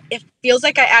 but it feels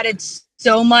like I added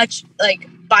so much like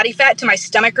body fat to my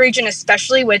stomach region,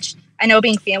 especially, which I know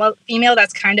being female,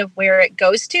 that's kind of where it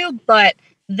goes to. But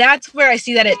that's where I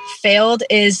see that it failed.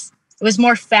 It was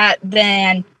more fat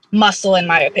than muscle, in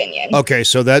my opinion. Okay,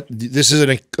 so this is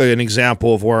an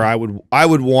example of where I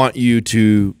would want you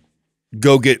to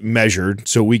go get measured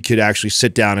so we could actually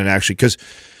sit down and actually, because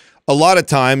a lot of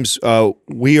times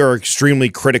we are extremely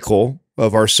critical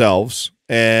of ourselves,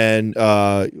 and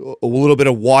a little bit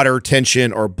of water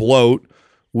tension or bloat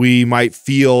we might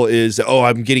feel is, oh,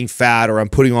 I'm getting fat or I'm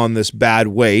putting on this bad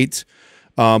weight.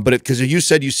 But because you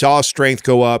said you saw strength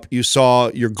go up, you saw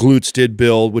your glutes did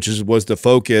build, which was the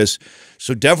focus.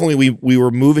 So definitely we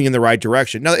were moving in the right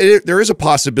direction. Now, there is a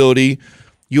possibility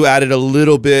you added a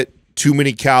little bit too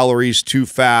many calories too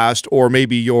fast, or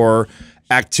maybe your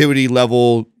activity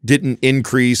level didn't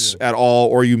increase at all,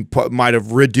 or you might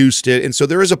have reduced it. And so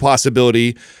there is a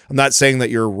possibility. I'm not saying that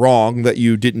you're wrong, that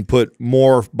you didn't put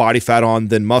more body fat on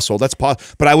than muscle. That's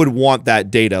possible. But I would want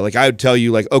that data. Like I would tell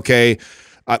you, like, okay,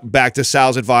 back to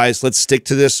Sal's advice, let's stick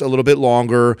to this a little bit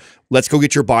longer. Let's go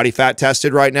get your body fat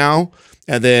tested right now.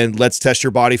 And then let's test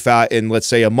your body fat in, let's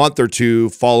say, a month or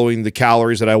two, following the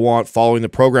calories that I want, following the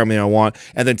programming I want.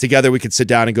 And then together we could sit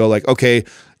down and go like, okay,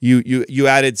 you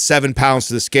added 7 pounds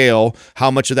to the scale.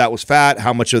 How much of that was fat?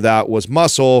 How much of that was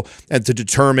muscle? And to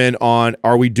determine on,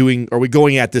 are we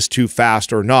going at this too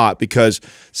fast or not? Because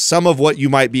some of what you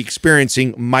might be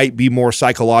experiencing might be more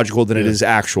psychological than it is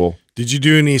actual. Did you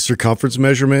do any circumference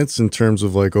measurements in terms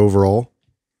of like overall?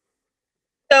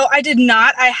 So I did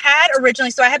not. I had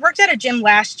worked at a gym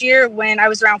last year when I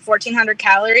was around 1,400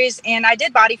 calories, and I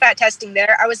did body fat testing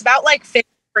there. I was about like 50%.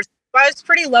 I was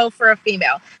pretty low for a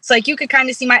female. So like you could kind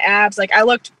of see my abs. Like I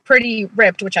looked pretty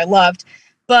ripped, which I loved,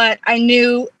 but I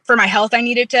knew for my health I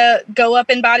needed to go up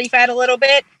in body fat a little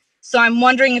bit. So I'm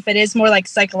wondering if it is more like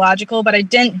psychological, but I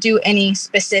didn't do any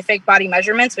specific body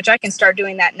measurements, which I can start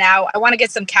doing that now. I want to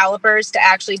get some calipers to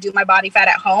actually do my body fat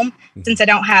at home since I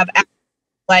don't have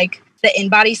like the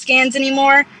in-body scans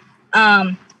anymore.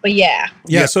 But yeah.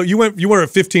 Yeah, so you were at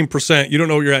 15%. You don't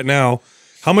know what you're at now.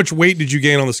 How much weight did you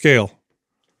gain on the scale?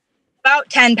 About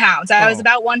 10 pounds. I was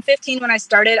about 115 when I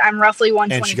started. I'm roughly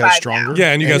 125 and she got stronger? now.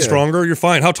 Yeah, and you got stronger. You're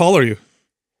fine. How tall are you?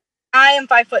 I am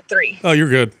 5'3". Oh, you're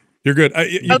good. You're good.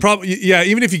 You probably, yeah.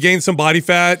 Even if you gain some body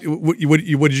fat, what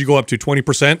did you go up to?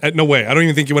 20%? No way. I don't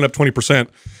even think you went up 20%.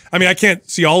 I mean, I can't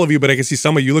see all of you, but I can see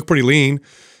some of you. You look pretty lean,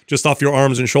 just off your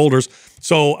arms and shoulders.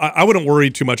 So I wouldn't worry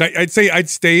too much. I'd say I'd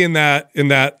stay in that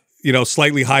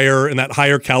slightly higher, in that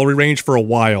higher calorie range for a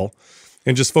while,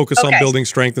 and just focus on building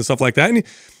strength and stuff like that. And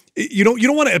you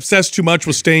don't want to obsess too much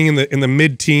with staying in the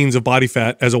mid-teens of body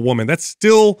fat as a woman. That's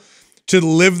still, to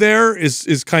live there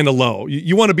is kind of low.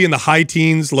 You want to be in the high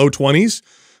teens, low 20s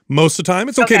most of the time.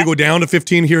 It's okay to go down to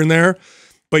 15 here and there,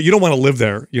 but you don't want to live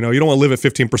there. You don't want to live at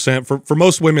 15%. For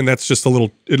most women, that's just a little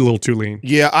too lean.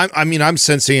 Yeah, I mean, I'm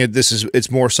sensing it.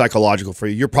 It's more psychological for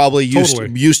you. You're probably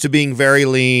used to being very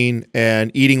lean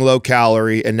and eating low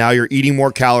calorie, and now you're eating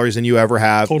more calories than you ever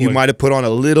have. Totally. You might have put on a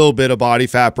little bit of body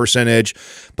fat percentage,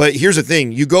 but here's the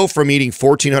thing: you go from eating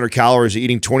 1,400 calories to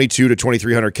eating 2,200 to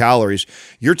 2,300 calories.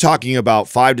 You're talking about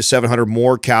 500 to 700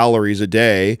 more calories a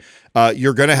day.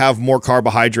 You're going to have more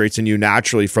carbohydrates in you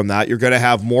naturally from that. You're going to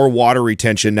have more water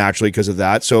retention naturally because of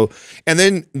that. So, and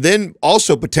then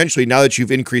also potentially, now that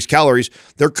you've increased calories,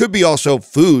 there could be also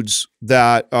foods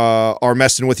that are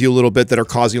messing with you a little bit, that are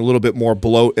causing a little bit more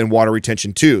bloat and water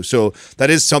retention too. So that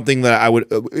is something that I would,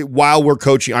 while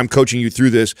I'm coaching you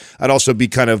through this, I'd also be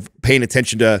kind of paying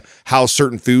attention to how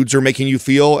certain foods are making you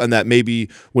feel, and that maybe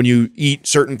when you eat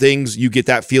certain things, you get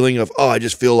that feeling of, oh, I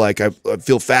just feel like I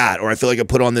feel fat, or I feel like I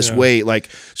put on this weight. Like,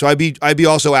 so I'd be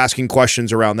also asking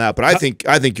questions around that. But I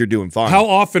think you're doing fine. How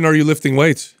often are you lifting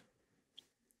weights?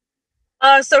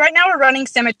 So right now we're running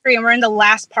symmetry, and we're in the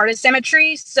last part of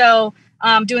symmetry. So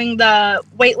doing the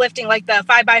weightlifting, like the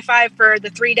 5x5 for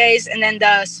the 3 days, and then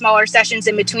the smaller sessions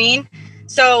in between.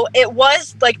 So it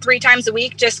was like 3 times a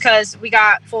week, just because we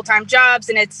got full-time jobs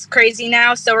and it's crazy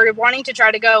now. So we're wanting to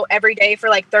try to go every day for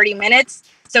like 30 minutes.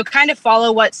 So kind of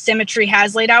follow what symmetry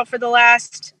has laid out for the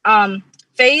last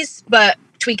phase, but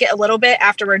tweak it a little bit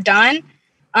after we're done.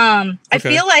 I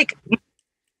feel like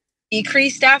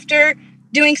decreased after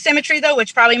doing symmetry though,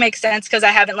 which probably makes sense because I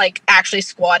haven't like actually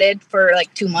squatted for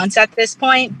like 2 months at this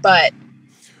point. But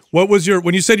what was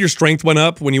when you said your strength went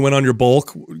up when you went on your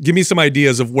bulk, give me some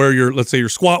ideas of where let's say your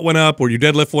squat went up or your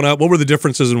deadlift went up. What were the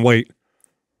differences in weight?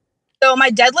 So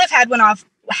my deadlift had went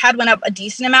up a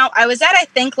decent amount. I was at, I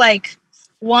think, like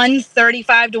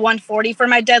 135 to 140 for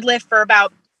my deadlift for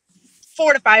about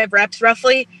 4 to 5 reps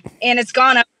roughly. And it's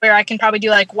gone up where I can probably do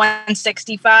like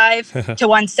 165 to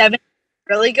 170.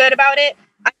 Really good about it.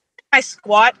 My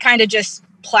squat kind of just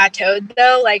plateaued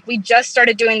though. Like, we just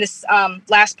started doing this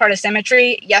last part of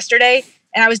symmetry yesterday,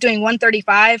 and I was doing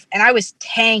 135, and I was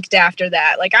tanked after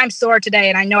that. Like, I'm sore today,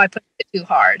 and I know I put it too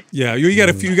hard. Yeah, you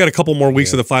got a couple more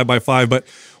weeks of the 5x5. But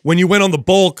when you went on the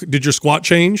bulk, did your squat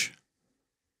change?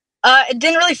 It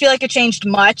didn't really feel like it changed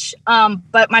much,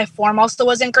 but my form also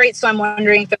wasn't great. So I'm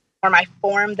wondering if it was more my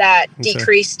form that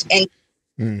decreased and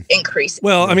increased.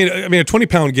 Well, I mean, a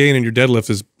 20-pound gain in your deadlift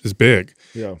is big.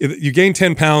 Yeah, you gain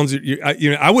 10 pounds.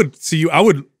 I would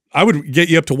get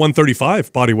you up to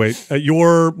 135 body weight at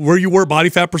where you were body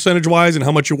fat percentage wise and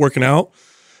how much you're working out.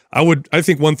 I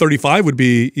think 135 would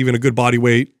be even a good body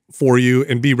weight for you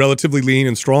and be relatively lean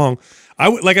and strong.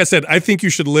 Like I said, I think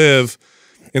you should live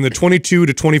in the 22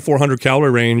 to 2,400 calorie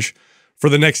range for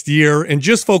the next year and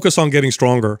just focus on getting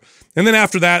stronger. And then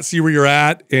after that, see where you're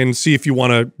at and see if you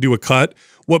want to do a cut.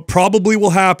 What probably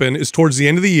will happen is towards the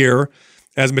end of the year,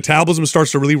 as metabolism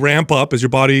starts to really ramp up, as your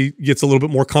body gets a little bit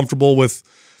more comfortable with,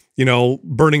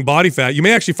 burning body fat, you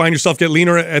may actually find yourself get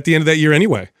leaner at the end of that year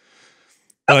anyway.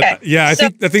 But yeah, I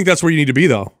think that's where you need to be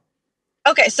though.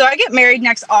 Okay, so I get married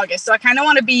next August, so I kind of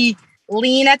want to be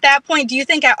lean at that point. Do you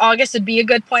think at August would be a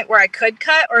good point where I could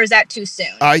cut, or is that too soon?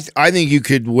 I think you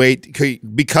could wait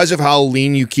because of how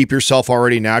lean you keep yourself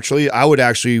already naturally. I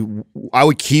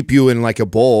would keep you in like a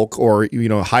bulk or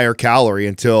higher calorie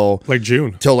until like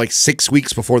June, till like 6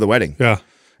 weeks before the wedding. Yeah.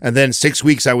 And then 6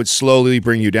 weeks, I would slowly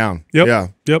bring you down. Yep. Yeah.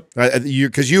 Yep.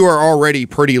 Because you are already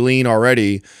pretty lean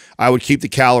already. I would keep the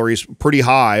calories pretty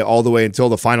high all the way until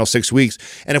the final 6 weeks.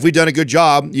 And if we've done a good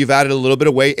job, you've added a little bit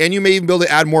of weight, and you may even be able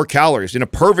to add more calories. In a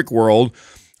perfect world,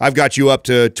 I've got you up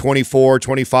to 24,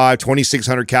 25,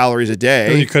 2,600 calories a day.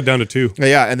 And then you cut down to 2.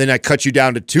 Yeah, and then I cut you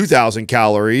down to 2,000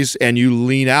 calories, and you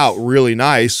lean out really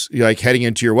nice, like heading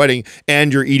into your wedding,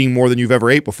 and you're eating more than you've ever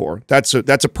ate before. That's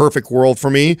a perfect world for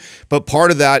me. But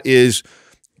part of that is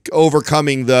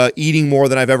overcoming the eating more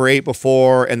than I've ever ate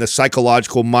before and the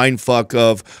psychological mind fuck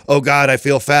of, oh God, I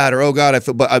feel fat, or oh God, I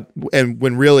feel, and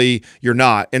when really you're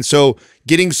not. And so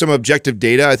getting some objective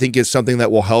data, I think, is something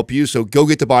that will help you. So go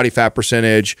get the body fat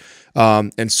percentage.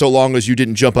 And so long as you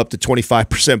didn't jump up to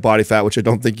 25% body fat, which I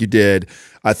don't think you did,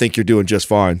 I think you're doing just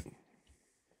fine.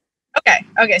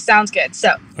 Okay, sounds good.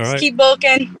 So just right. keep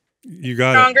bulking, You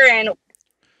got stronger, and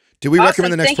Do we Awesome.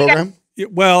 recommend the next Thank you, guys. program?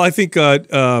 it. Well, I think I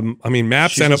mean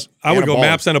MAPS I would go anabolic.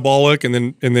 MAPS anabolic,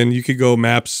 and then you could go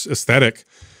MAPS aesthetic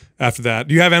after that.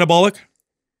 Do you have anabolic?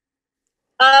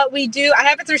 we do. I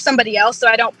have it through somebody else, so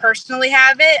I don't personally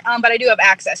have it, but I do have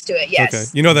access to it. Yes. Okay.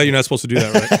 You know that you're not supposed to do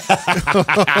that,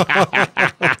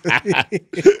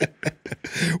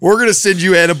 right? We're gonna send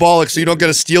you anabolic so you don't get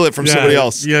to steal it from Yeah. somebody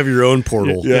else. You have your own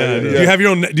portal. Yeah. Do you have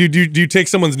your own? Do you take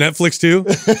someone's Netflix too?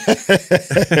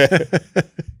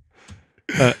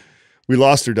 We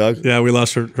lost her, Doug. Yeah, we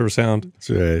lost her sound. That's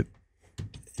right.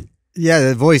 Yeah,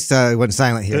 the voice went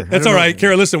silent here. That's all right,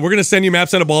 Kara. Listen, we're gonna send you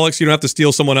MAPS anabolic, so you don't have to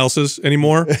steal someone else's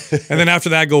anymore. And then after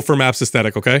that, go for MAPS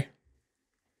aesthetic. Okay.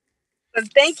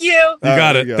 Thank you. You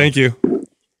got there it. you go. Thank you.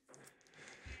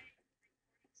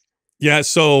 Yeah,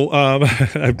 so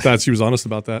I thought she was honest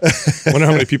about that. I wonder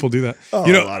how many people do that. Oh,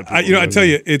 you know, a lot of people I tell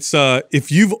you, it's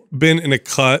if you've been in a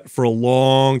cut for a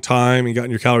long time and gotten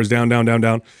your calories down,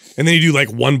 and then you do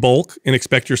like one bulk and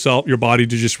expect your body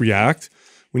to just react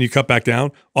when you cut back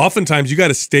down. Oftentimes, you got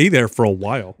to stay there for a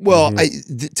while. Well,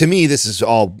 to me, this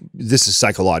is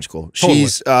psychological. Totally.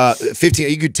 She's 15.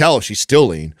 You could tell she's still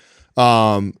lean.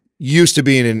 Used to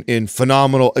being in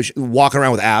phenomenal, walking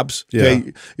around with abs. Yeah.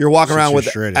 Okay? You're walking around with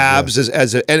shredded, abs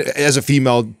as a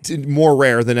female, more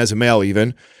rare than as a male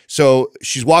even. So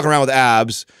she's walking around with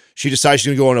abs. She decides she's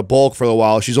going to go on a bulk for a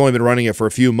while. She's only been running it for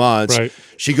a few months. Right.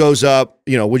 She goes up,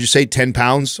 would you say 10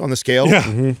 pounds on the scale?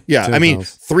 Yeah. Yeah. 10 I mean,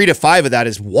 pounds. 3 to 5 of that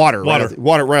is water right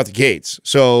out the gates.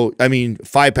 So, I mean,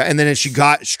 5 pounds. And then she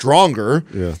got stronger.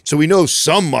 Yeah. So we know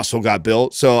some muscle got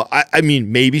built. So, I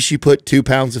mean, maybe she put 2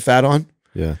 pounds of fat on.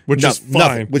 Yeah. Which is fine.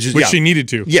 Nothing, which she needed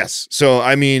to. Yes. So,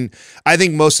 I mean, I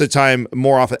think most of the time,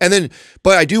 more often. And then,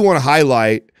 but I do want to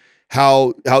highlight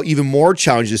how even more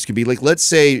challenging this could be. Like, let's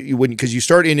say because you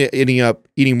start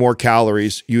eating more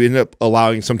calories, you end up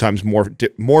allowing sometimes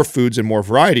more foods and more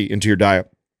variety into your diet.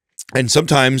 And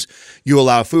sometimes you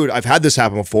allow food. I've had this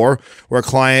happen before where a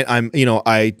client,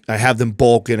 I have them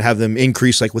bulk and have them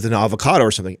increase like with an avocado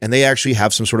or something. And they actually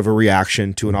have some sort of a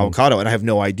reaction to an avocado. And I have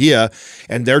no idea.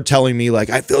 And they're telling me like,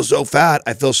 I feel so fat.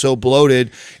 I feel so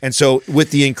bloated. And so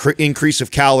with the increase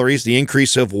of calories, the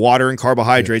increase of water and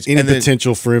carbohydrates. Any and then,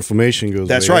 potential for inflammation goes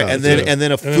that's way right. up. And then a And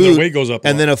then food their weight goes up a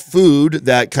and lot. then a food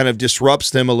that kind of disrupts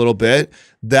them a little bit,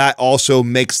 that also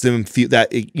makes them feel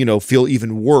that, feel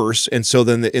even worse. And so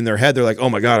then in their head, they're like, oh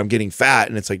my God, I'm getting fat.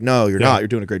 And it's like, no, you're not. You're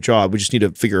doing a great job. We just need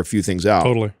to figure a few things out.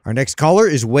 Totally. Our next caller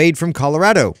is Wade from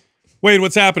Colorado. Wade,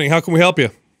 what's happening? How can we help you?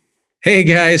 Hey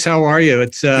guys, how are you?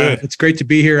 It's Good. it's great to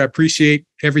be here. I appreciate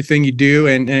everything you do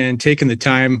and taking the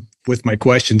time with my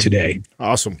question today.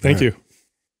 Awesome. Thank you.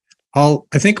 I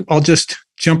think I'll just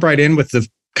jump right in with the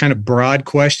kind of broad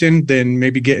question, then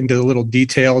maybe get into the little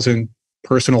details and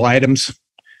personal items.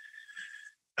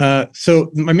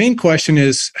 So my main question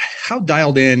is, how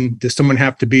dialed in does someone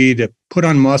have to be to put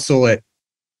on muscle at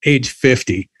age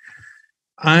 50?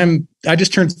 I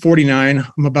just turned 49.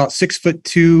 I'm about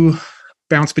 6'2",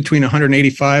 bounce between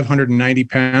 185, 190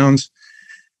 pounds.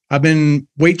 I've been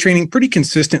weight training pretty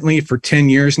consistently for 10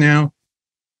 years now.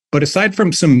 But aside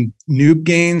from some noob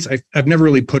gains, I've never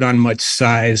really put on much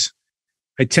size.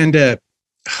 I tend to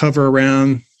hover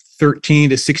around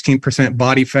 13 to 16%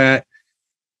 body fat.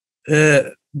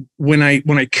 When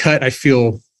I cut, I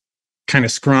feel kind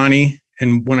of scrawny.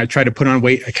 And when I try to put on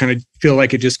weight, I kind of feel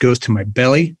like it just goes to my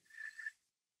belly.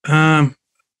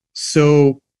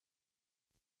 So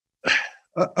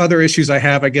other issues I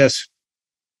have, I guess,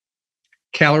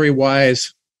 calorie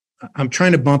wise, I'm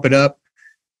trying to bump it up.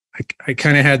 I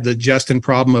kind of had the Justin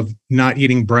problem of not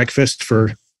eating breakfast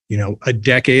for, a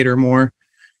decade or more.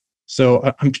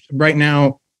 So I'm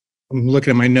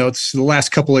looking at my notes. The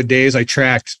last couple of days I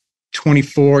tracked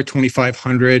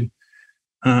 2,500.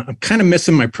 I'm kind of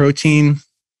missing my protein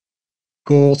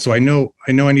goal. So I know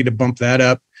I need to bump that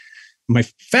up. My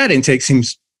fat intake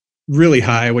seems really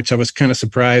high, which I was kind of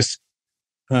surprised.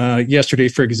 Yesterday,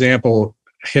 for example,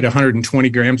 I hit 120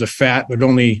 grams of fat, but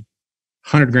only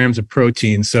 100 grams of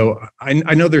protein. So I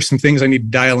know there's some things I need to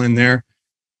dial in there.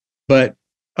 But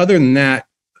other than that,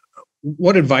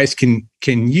 what advice can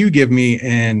you give me?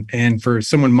 And for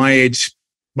someone my age,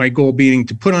 my goal being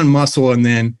to put on muscle and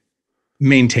then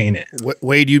maintain it.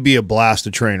 Wade, you'd be a blast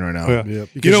to train right now. Yeah.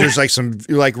 Because there's like some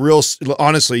real,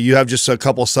 honestly, you have just a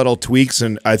couple subtle tweaks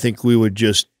and I think we would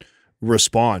just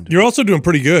respond. You're also doing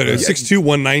pretty good. 6'2",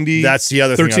 190. That's the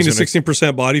other thing. 13 to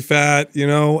 16% body fat.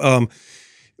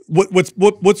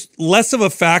 What's less of a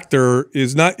factor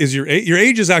is your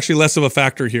age is actually less of a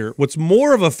factor here. What's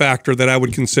more of a factor that I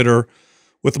would consider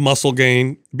with muscle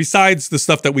gain, besides the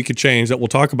stuff that we could change that we'll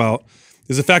talk about,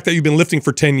 is the fact that you've been lifting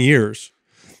for 10 years.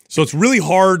 So it's really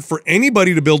hard for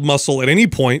anybody to build muscle at any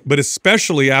point, but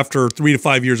especially after 3 to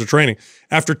 5 years of training.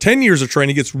 After 10 years of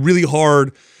training, it's really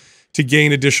hard to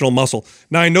gain additional muscle.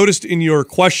 Now, I noticed in your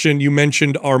question, you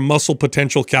mentioned our muscle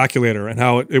potential calculator and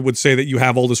how it would say that you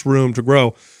have all this room to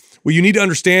grow. What you need to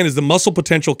understand is the muscle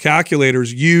potential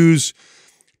calculators use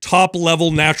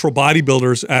top-level natural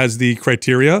bodybuilders as the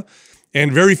criteria,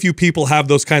 and very few people have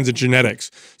those kinds of genetics.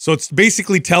 So it's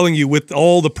basically telling you, with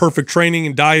all the perfect training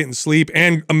and diet and sleep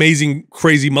and amazing,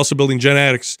 crazy muscle building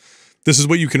genetics, this is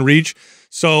what you can reach.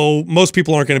 So most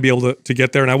people aren't going to be able to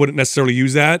get there, and I wouldn't necessarily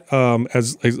use that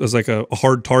as like a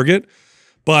hard target.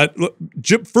 But look,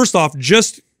 first off,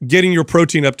 just getting your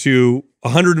protein up to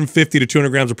 150 to 200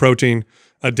 grams of protein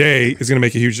a day is going to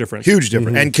make a huge difference. Huge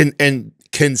difference. And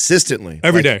consistently.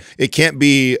 Every day. It can't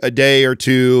be a day or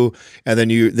two and then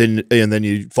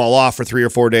you fall off for 3 or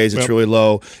 4 days. It's really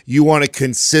low. You want to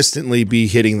consistently be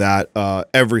hitting that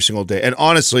every single day. And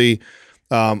honestly,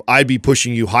 I'd be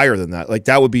pushing you higher than that. Like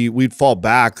that would be, we'd fall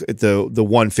back at the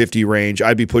 150 range.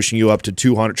 I'd be pushing you up to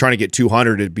 200, trying to get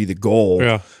 200 would be the goal.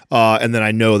 Yeah. And then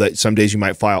I know that some days you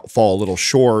might fall a little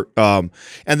short. And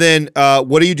then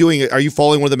what are you doing? Are you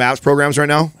following one of the MAPS programs right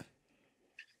now?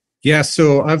 Yeah.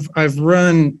 So I've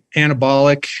run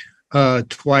anabolic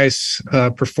twice,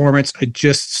 performance. I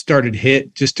just started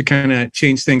HIIT just to kind of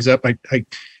change things up. I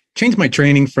changed my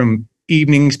training from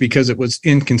evenings because it was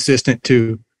inconsistent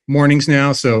to mornings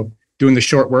now. So doing the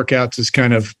short workouts is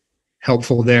kind of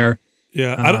helpful there.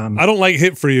 Yeah. I don't like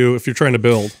HIIT for you if you're trying to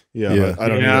build. Yeah. I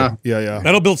don't know. Yeah.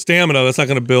 That'll build stamina. That's not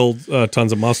going to build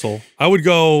tons of muscle. I would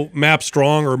go MAPS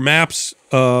Strong or MAPS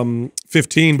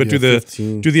 15, but do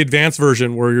the advanced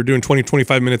version where you're doing 20,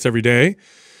 25 minutes every day.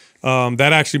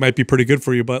 That actually might be pretty good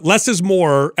for you, but less is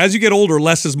more. As you get older,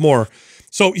 less is more.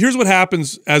 So here's what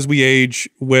happens as we age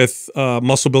with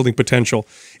muscle building potential.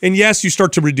 And yes, you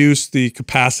start to reduce the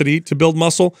capacity to build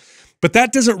muscle, but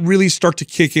that doesn't really start to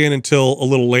kick in until a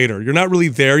little later. You're not really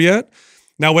there yet.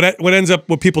 Now,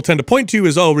 what people tend to point to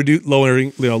is,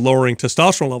 lowering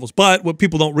testosterone levels. But what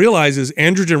people don't realize is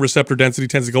androgen receptor density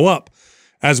tends to go up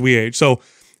as we age. So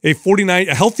a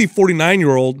healthy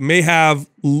 49-year-old may have,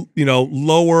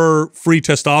 lower free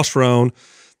testosterone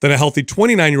than a healthy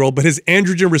 29-year-old, but his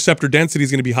androgen receptor density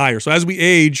is going to be higher. So as we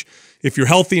age, if you're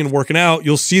healthy and working out,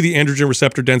 you'll see the androgen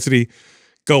receptor density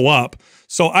go up.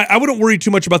 So I wouldn't worry too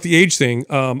much about the age thing.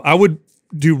 I would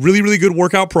do really, really good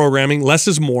workout programming. Less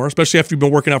is more, especially after you've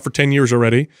been working out for 10 years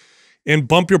already, and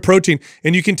bump your protein.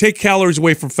 And you can take calories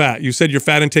away from fat. You said your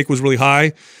fat intake was really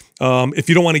high. If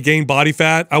you don't want to gain body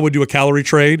fat, I would do a calorie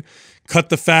trade. Cut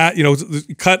the fat,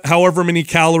 cut however many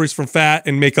calories from fat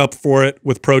and make up for it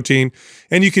with protein.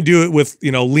 And you can do it with,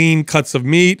 lean cuts of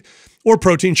meat or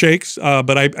protein shakes.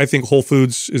 But I think Whole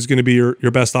Foods is going to be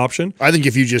your best option. I think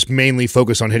if you just mainly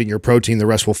focus on hitting your protein, the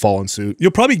rest will fall in suit.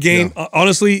 You'll probably gain,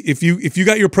 honestly, if you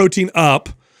got your protein up,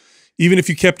 even if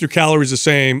you kept your calories the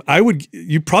same,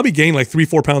 you'd probably gain like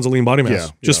 3-4 pounds of lean body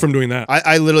mass just from doing that.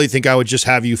 I literally think I would just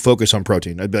have you focus on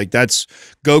protein. I'd be like,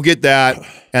 go get that.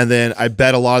 And then I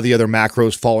bet a lot of the other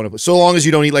macros fall into it. So long as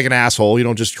you don't eat like an asshole, you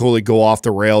don't just totally go off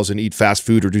the rails and eat fast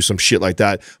food or do some shit like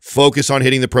that. Focus on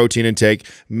hitting the protein intake,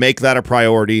 make that a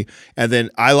priority. And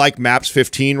then I like MAPS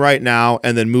 15 right now,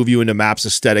 and then move you into MAPS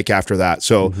aesthetic after that.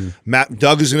 So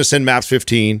Doug is going to send MAPS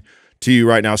 15 to you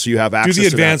right now, so you have access to the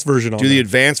advanced version. Do the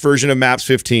advanced version of MAPS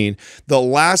 15. The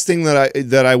last thing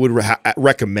that I would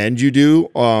recommend you do,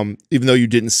 even though you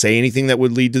didn't say anything that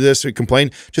would lead to this or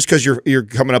complain, just because you're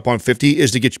coming up on 50,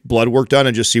 is to get blood work done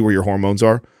and just see where your hormones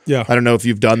are. Yeah, I don't know if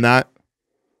you've done that.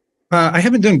 I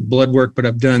haven't done blood work, but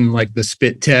I've done like the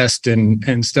spit test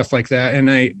and stuff like that. And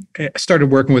I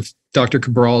started working with Dr.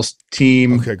 Cabral's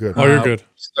team. Okay, good. Oh, you're good.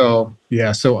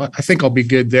 So I think I'll be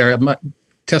good there.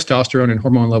 Testosterone and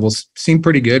hormone levels seem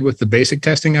pretty good with the basic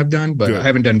testing I've done, but I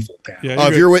haven't done full panel. Yeah,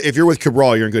 if you're with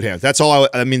Cabral, you're in good hands. That's all.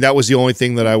 I mean, that was the only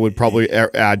thing that I would probably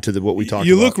add to what we talked about.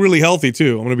 You look really healthy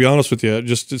too. I'm going to be honest with you.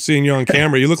 Just seeing you on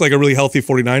camera, you look like a really healthy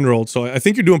 49-year-old. So I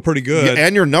think you're doing pretty good. Yeah,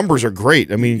 and your numbers are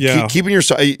great. I mean, keeping your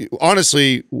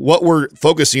honestly, what we're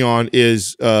focusing on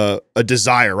is a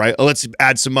desire, right? Let's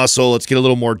add some muscle. Let's get a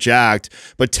little more jacked.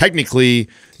 But technically,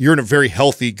 you're in a very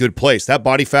healthy, good place. That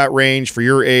body fat range for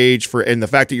your age, and the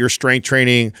fact that you're strength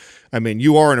training, I mean,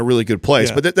 you are in a really good place.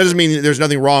 Yeah. But that doesn't mean that there's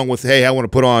nothing wrong with, hey,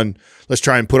 let's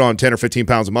try and put on 10 or 15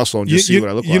 pounds of muscle and just see what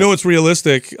I look like. You know, it's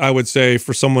realistic, I would say,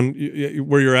 for someone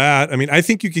where you're at. I mean, I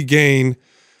think you could gain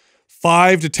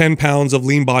 5 to 10 pounds of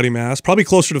lean body mass, probably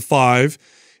closer to 5,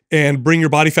 and bring your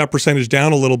body fat percentage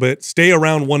down a little bit, stay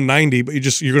around 190,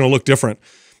 but you're going to look different.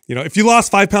 You know, if you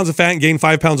lost 5 pounds of fat and gained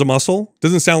 5 pounds of muscle,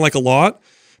 doesn't sound like a lot,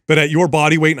 but at your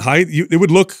body weight and height, it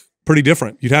would look pretty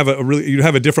different. You'd have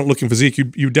a different looking physique.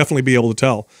 You'd definitely be able to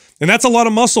tell. And that's a lot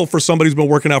of muscle for somebody who's been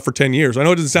working out for 10 years. I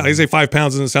know it doesn't sound, I say 5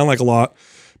 pounds doesn't sound like a lot,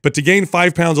 but to gain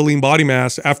 5 pounds of lean body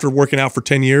mass after working out for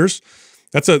 10 years,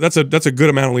 that's a good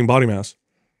amount of lean body mass.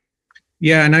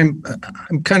 Yeah, and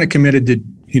I'm kind of committed to,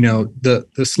 you know, the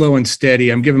slow and steady.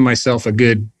 I'm giving myself a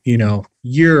good, you know,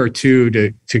 year or two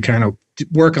to kind of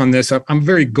work on this. I'm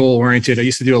very goal oriented. I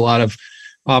used to do a lot of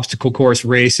obstacle course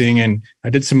racing, and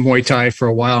I did some Muay Thai for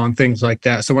a while and things like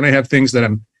that. So when I have things that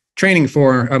I'm training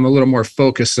for, I'm a little more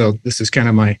focused. So this is kind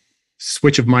of my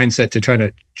switch of mindset to try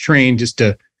to train just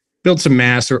to build some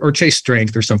mass or chase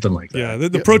strength or something like that. Yeah,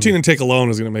 the protein intake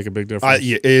alone is going to make a big difference.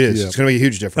 Yeah, it is. Yeah. It's going to make a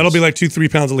huge difference. That'll be like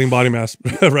 2-3 pounds of lean body mass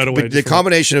right away. But the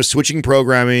combination of switching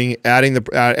programming, adding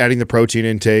the protein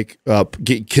intake up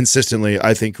consistently,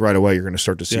 I think right away you're going to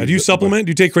start to see. Yeah. Do you supplement?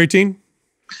 Do you take creatine?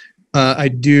 I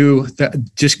do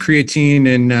just creatine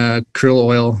and krill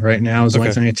oil right now is the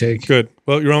only thing I take. Good.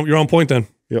 Well, you're on point then.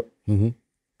 Yep. Mm-hmm.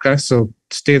 Okay, so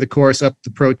stay the course, up the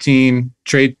protein,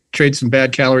 trade some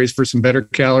bad calories for some better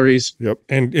calories. Yep.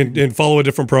 And follow a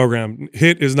different program.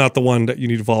 HIIT is not the one that you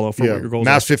need to follow for what your goals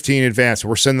Mass 15 Advanced.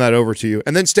 We're sending that over to you.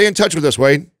 And then stay in touch with us,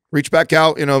 Wade. Reach back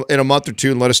out in a month or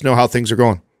two and let us know how things are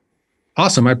going.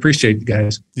 Awesome. I appreciate you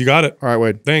guys. You got it. All right,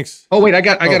 Wade. Thanks. Oh, wait, I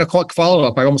got a quick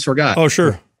follow-up. I almost forgot. Oh,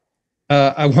 sure.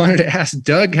 I wanted to ask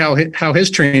Doug how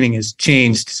his training has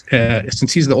changed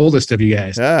since he's the oldest of you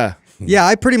guys. Yeah,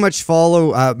 I pretty much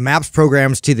follow MAPS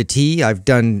programs to the T. I've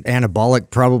done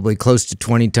anabolic probably close to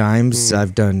 20 times.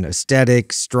 I've done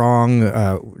aesthetic, strong.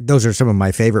 Those are some of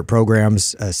my favorite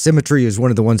programs. Symmetry is one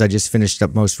of the ones I just finished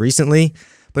up most recently.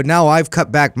 But now I've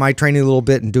cut back my training a little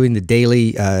bit and doing the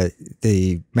daily,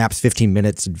 the MAPS 15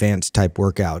 minutes advanced type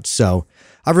workouts. So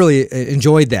I've really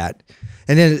enjoyed that.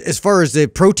 And then as far as the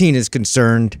protein is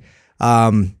concerned,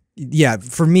 yeah,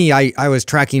 for me, I was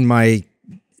tracking my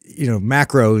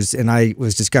macros, and I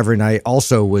was discovering I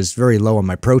also was very low on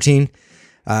my protein,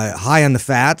 high on the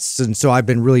fats, and so I've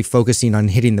been really focusing on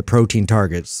hitting the protein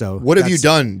targets. So what have you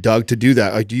done, Doug, to do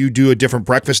that? Like, do you do a different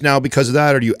breakfast now because of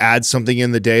that, or do you add something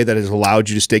in the day that has allowed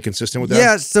you to stay consistent with that?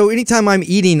 Yeah, so anytime I'm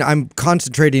eating, I'm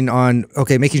concentrating on,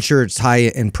 making sure it's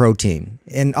high in protein.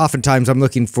 And oftentimes I'm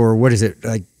looking for, what is it,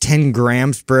 like 10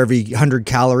 grams per every 100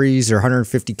 calories or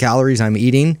 150 calories I'm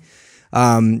eating.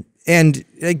 And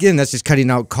again, that's just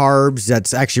cutting out carbs.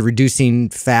 That's actually reducing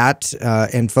fat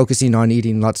and focusing on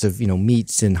eating lots of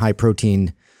meats and high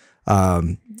protein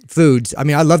foods. I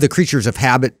mean, I love the creatures of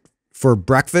habit for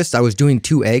breakfast. I was doing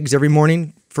 2 eggs every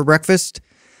morning for breakfast,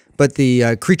 but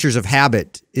the creatures of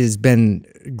habit has been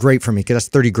great for me because that's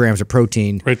 30 grams of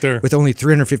protein right there with only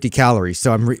 350 calories.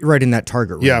 So I'm right in that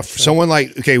target range. Yeah, someone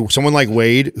like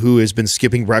Wade, who has been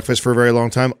skipping breakfast for a very long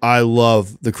time, I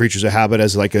love the creatures of habit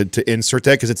as like to insert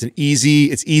that because it's easy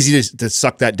to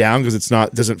suck that down because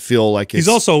doesn't feel like it's.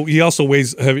 He also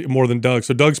weighs heavy, more than Doug.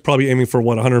 So Doug's probably aiming for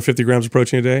 150 grams of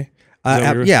protein a day.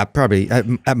 Yeah, probably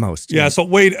at most. Yeah. So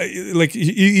Wade, like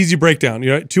easy breakdown.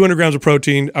 200 grams of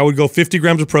protein. I would go 50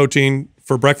 grams of protein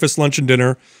for breakfast, lunch, and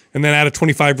dinner, and then add a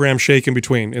 25-gram shake in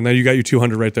between, and then you got your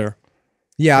 200 right there.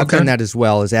 Yeah, I've done that as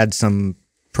well, as add some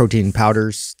protein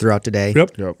powders throughout the day.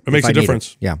 Yep. It makes a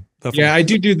difference. Yeah. Definitely. Yeah, I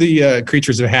do the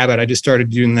creatures of habit. I just started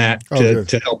doing that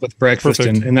to help with breakfast,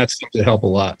 and that seems to help a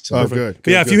lot. So. Good.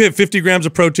 Yeah, if you hit 50 grams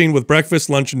of protein with breakfast,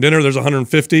 lunch, and dinner, there's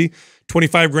 150.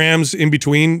 25 grams in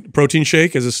between protein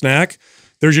shake as a snack.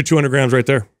 There's your 200 grams right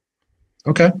there.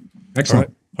 Okay.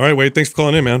 Excellent. All right, Wade. Thanks for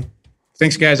calling in, man.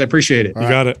 Thanks, guys. I appreciate it. You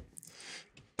got it.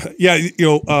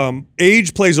 Yeah,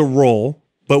 age plays a role,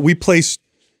 but we place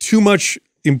too much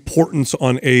importance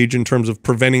on age in terms of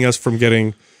preventing us from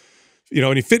getting,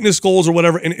 any fitness goals or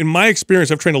whatever. And in my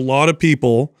experience, I've trained a lot of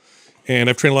people, and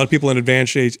I've trained a lot of people in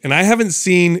advanced age, and I haven't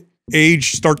seen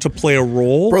age start to play a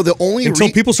role, bro.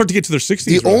 Until people start to get to their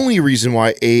 60s. The only reason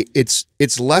why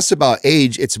it's less about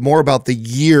age, it's more about the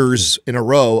years in a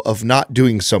row of not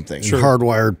doing something. Sure.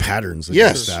 Hardwired patterns that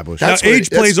yes, established. Now, age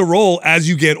plays a role as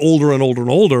you get older and older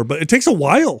and older, but it takes a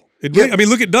while. I mean,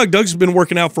 look at Doug. Doug's been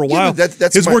working out for a while.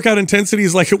 His workout intensity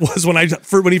is like it was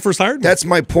when he first hired me. That's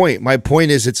my point. My point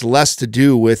is it's less to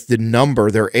do with the number,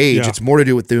 their age. Yeah. It's more to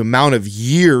do with the amount of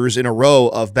years in a row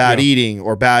of bad eating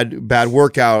or bad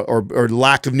workout or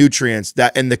lack of nutrients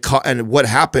and what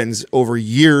happens over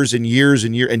years and years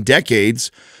and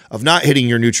decades of not hitting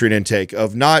your nutrient intake,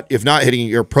 if not hitting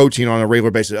your protein on a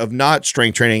regular basis, of not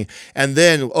strength training. And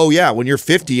then, when you're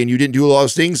 50 and you didn't do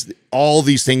all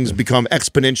these things become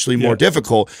exponentially more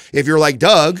difficult. If you're like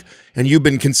Doug and you've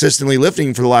been consistently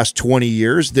lifting for the last 20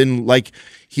 years, then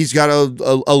he's got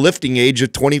a lifting age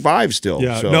of 25 still.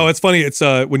 Yeah, so. no, it's funny. It's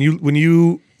when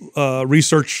you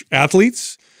research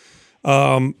athletes,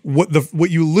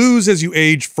 what you lose as you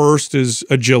age first is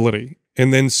agility,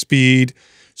 and then speed.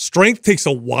 Strength takes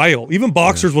a while. Even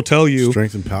boxers will tell you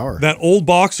strength and power. That old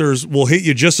boxers will hit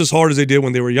you just as hard as they did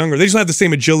when they were younger. They just don't have the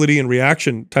same agility and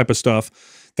reaction type of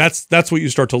stuff. That's what you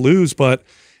start to lose, but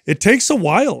it takes a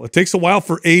while. It takes a while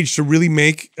for age to really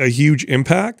make a huge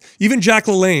impact. Even Jack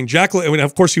LaLanne, I mean,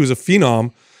 of course he was a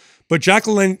phenom, but Jack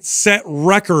LaLanne set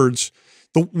records,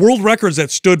 the world records that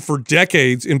stood for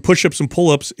decades in push-ups and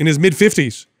pull-ups in his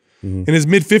mid-50s. In his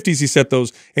mid-50s, he set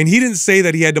those. And he didn't say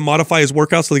that he had to modify his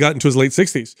workouts till he got into his late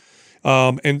 60s.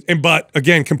 But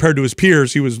again, compared to his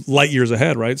peers, he was light years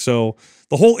ahead, right? So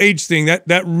the whole age thing,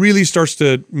 that really starts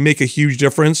to make a huge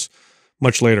difference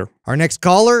much later. Our next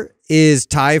caller is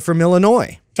Ty from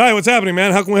Illinois. Ty, what's happening,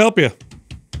 man? How can we help you?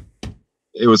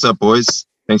 Hey, what's up, boys?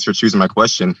 Thanks for choosing my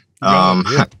question.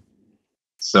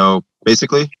 So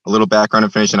basically, a little background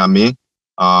information on me.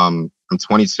 I'm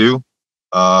 22.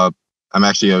 I'm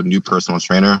actually a new personal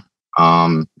trainer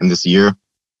in this year.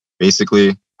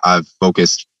 Basically, I've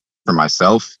focused for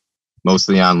myself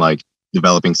mostly on like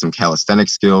developing some calisthenic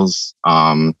skills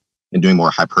and doing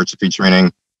more hypertrophy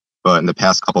training. But in the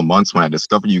past couple months, when I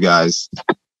discovered you guys,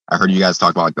 I heard you guys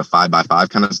talk about like the 5x5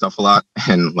 kind of stuff a lot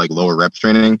and like lower rep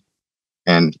training.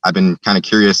 And I've been kind of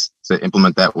curious to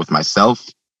implement that with myself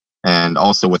and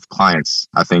also with clients.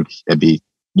 I think it'd be,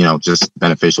 just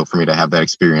beneficial for me to have that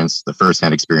experience, the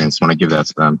firsthand experience when I give that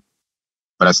to them.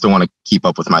 But I still want to keep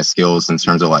up with my skills in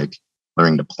terms of like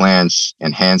learning to planche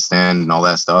and handstand and all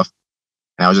that stuff.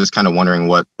 And I was just kind of wondering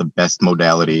what the best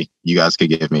modality you guys could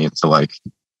give me to like,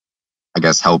 I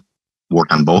guess, help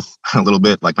work on both a little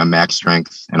bit, like my max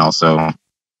strength and also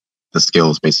the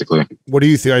skills, basically. What do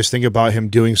you guys think about him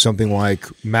doing something like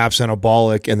MAPS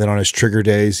anabolic, and then on his trigger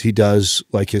days, he does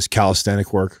like his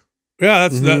calisthenic work? Yeah,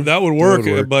 that would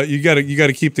work, but you got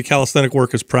to keep the calisthenic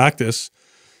work as practice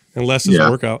and less as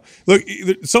workout. Look,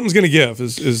 something's going to give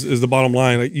is the bottom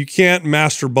line. Like, you can't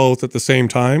master both at the same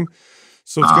time,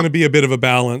 so it's going to be a bit of a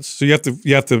balance. So you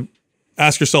have to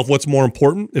ask yourself what's more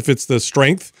important. If it's the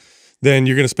strength, then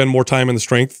you're going to spend more time in the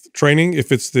strength training.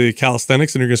 If it's the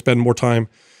calisthenics, then you're going to spend more time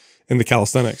in the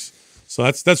calisthenics. So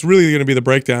that's really going to be the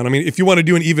breakdown. I mean, if you want to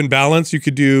do an even balance, you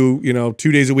could do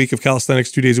 2 days a week of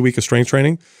calisthenics, 2 days a week of strength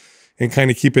training, and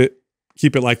kind of keep it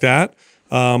like that.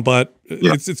 But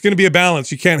it's going to be a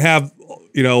balance. You can't have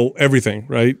everything,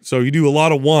 right? So you do a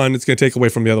lot of one, it's going to take away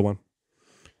from the other one.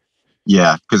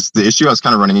 Yeah, because the issue I was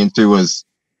kind of running into was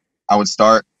I would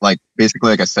start basically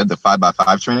like I said, the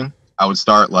 5x5 training. I would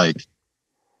start like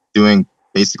doing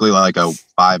basically like a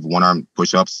 5 one-arm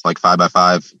push-ups, like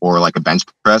 5x5, or like a bench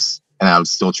press, and I was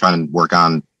still trying to work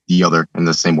on the other in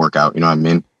the same workout. You know what I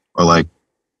mean? Or like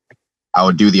I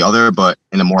would do the other, but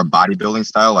in a more bodybuilding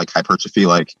style, like hypertrophy,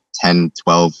 like 10,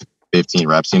 12, 15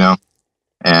 reps,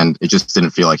 and it just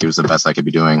didn't feel like it was the best I could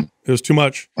be doing. It was too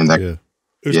much. And that, It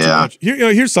was too much.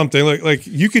 Here's something like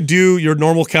you could do your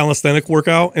normal calisthenic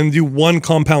workout and do one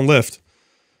compound lift.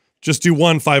 Just do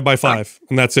one 5x5,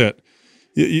 and that's it.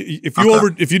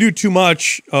 If you do too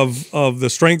much of the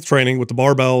strength training with the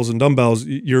barbells and dumbbells,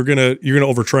 you're gonna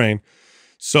overtrain.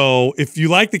 So if you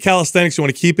like the calisthenics, you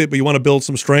want to keep it, but you want to build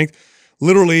some strength.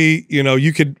 Literally,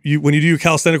 when you do your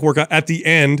calisthenic workout at the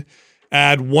end,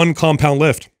 add one compound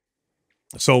lift.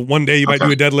 So one day you might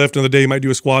do a deadlift, another day you might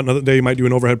do a squat, another day you might do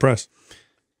an overhead press.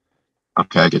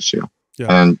 Okay, I get you. Yeah.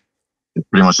 And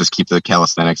pretty much just keep the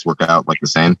calisthenics workout like the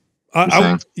same.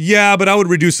 Yeah, but I would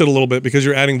reduce it a little bit because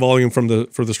you're adding volume for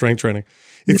the strength training.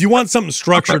 If you want something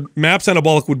structured, MAPS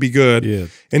anabolic would be good. Yeah.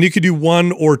 And you could do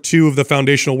 1 or 2 of the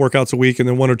foundational workouts a week and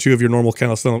then 1 or 2 of your normal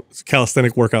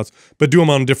calisthenic workouts, but do them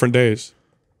on different days.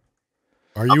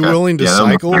 Are you willing to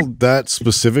cycle that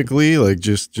specifically? Like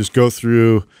just go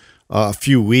through a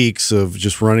few weeks of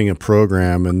just running a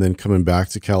program and then coming back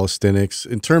to calisthenics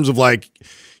in terms of like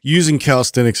using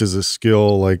calisthenics as a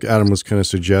skill, like Adam was kind of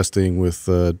suggesting with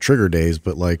trigger days,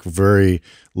 but like very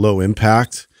low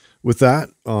impact with that.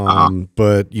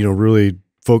 But really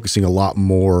focusing a lot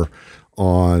more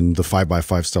on the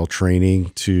 5x5 style training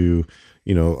to,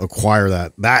 acquire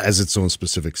that as its own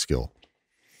specific skill.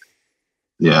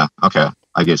 Yeah. Okay.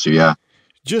 I get you. Yeah.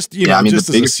 Just, just as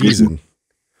a season.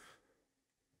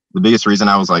 The biggest reason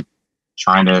I was like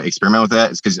trying to experiment with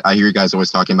that is because I hear you guys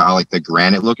always talking about how like the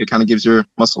granite look it kind of gives your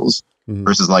muscles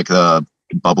versus like the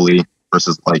bubbly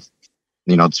versus like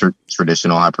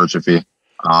traditional hypertrophy,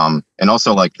 and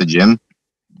also like the gym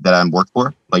that I work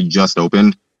for like just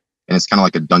opened and it's kind of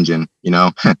like a dungeon,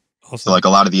 So like a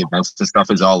lot of the events and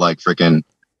stuff is all like freaking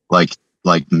like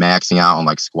like maxing out on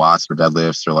like squats or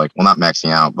deadlifts, or like, well, not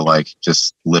maxing out, but like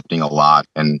just lifting a lot.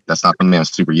 And that's not something I'm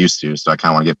super used to. So I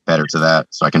kind of want to get better to that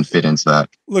so I can fit into that.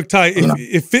 Look, Ty,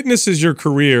 if fitness is your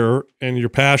career and your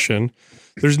passion,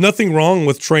 there's nothing wrong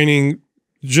with training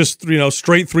just,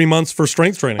 straight 3 months for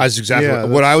strength training. That's exactly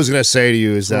what I was going to say to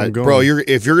you is that, bro,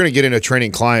 if you're going to get into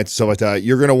training clients and stuff like that,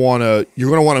 you're going to want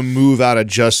to move out of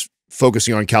just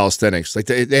focusing on calisthenics. Like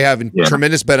they have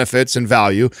tremendous benefits and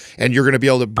value, and you're going to be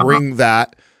able to bring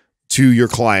that to your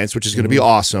clients, which is going to be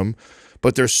awesome.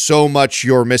 But there's so much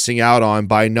you're missing out on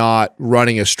by not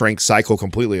running a strength cycle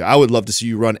completely. I would love to see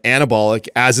you run anabolic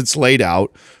as it's laid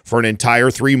out for an entire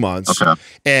 3 months. Okay.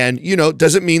 And,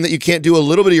 doesn't mean that you can't do a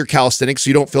little bit of your calisthenics so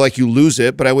you don't feel like you lose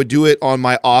it, but I would do it on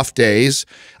my off days.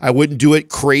 I wouldn't do it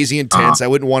crazy intense. I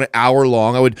wouldn't want it hour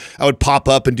long. I would pop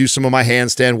up and do some of my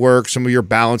handstand work, some of your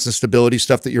balance and stability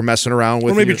stuff that you're messing around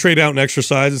with. Or maybe trade out and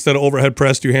exercise instead of overhead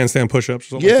press, do handstand push-ups. Or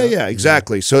something like that. Yeah,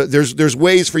 exactly. So there's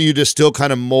ways for you to still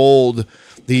kind of mold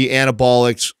the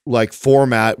anabolics like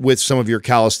format with some of your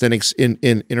calisthenics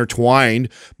intertwined,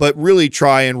 but really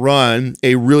try and run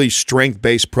a really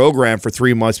strength-based program for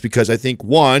 3 months, because I think,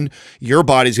 one, your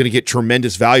body's going to get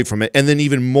tremendous value from it. And then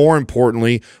even more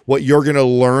importantly, what you're going to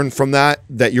learn from that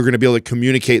you're going to be able to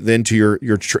communicate then to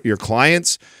your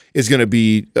clients is going to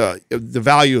be the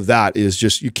value of that is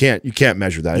just, you can't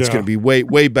measure that. It's going to be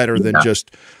way better than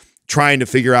just trying to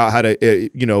figure out how to,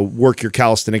 work your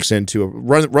calisthenics into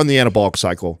run the anabolic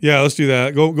cycle. Yeah, let's do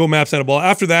that. Go MAPS anabolic.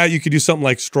 After that, you could do something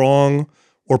like strong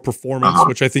or performance,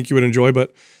 which I think you would enjoy.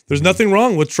 But there's nothing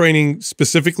wrong with training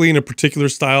specifically in a particular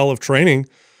style of training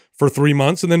for 3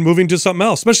 months and then moving to something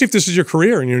else, especially if this is your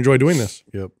career and you enjoy doing this.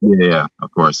 Yep. Yeah, of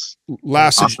course.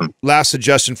 Last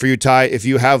suggestion for you, Ty, if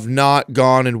you have not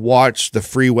gone and watched the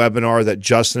free webinar that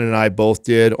Justin and I both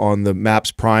did on the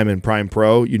MAPS Prime and Prime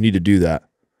Pro, you need to do that.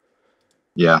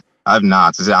 Yeah, I've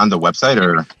not. Is it on the website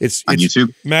or it's on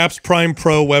YouTube?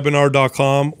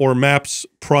 MAPSPrimeProWebinar.com or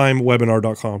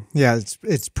MAPSPrimeWebinar.com. Yeah,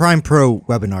 it's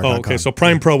primeprowebinar.com. Oh, okay. So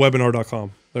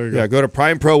primeprowebinar.com. There you go. Yeah, go to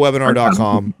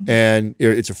primeprowebinar.com and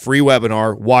it's a free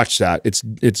webinar. Watch that. It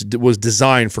was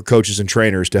designed for coaches and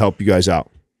trainers to help you guys out.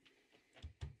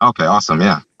 Okay, awesome.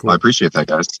 Yeah. Cool. Well, I appreciate that,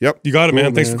 guys. Yep. You got it,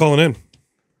 man. Thanks for calling in.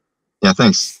 Yeah,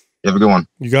 thanks. You have a good one.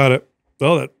 You got it.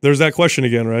 Well, there's that question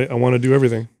again, right? I want to do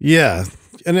everything. Yeah.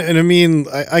 And I mean,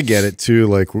 I get it too.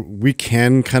 Like we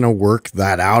can kind of work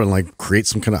that out and like create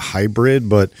some kind of hybrid,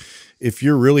 but if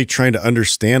you're really trying to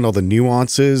understand all the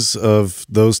nuances of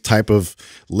those type of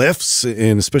lifts,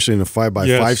 and especially in a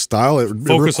 5x5 style, it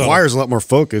requires a lot more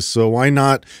focus. So why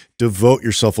not devote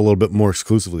yourself a little bit more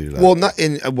exclusively to that? Well,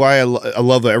 why I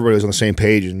love that everybody was on the same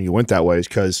page and you went that way is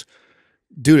because,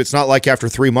 dude, it's not like after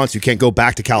 3 months you can't go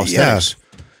back to calisthenics. Yeah.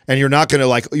 And you're not gonna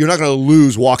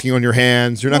lose walking on your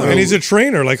hands. You're not gonna. And he's a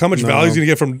trainer. Like, how much value is he gonna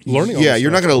get from learning? Yeah,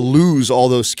 you're not gonna lose all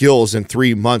those skills in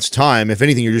 3 months' time. If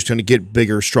anything, you're just gonna get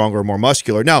bigger, stronger, more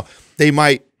muscular. Now, they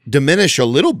might diminish a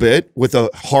little bit with a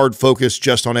hard focus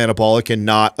just on anabolic and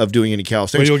not of doing any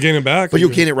calisthenics. But you'll gain it back. But you'll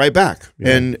gain it right back.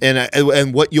 Yeah.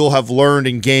 And what you'll have learned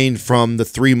and gained from the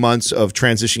 3 months of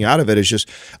transitioning out of it is just,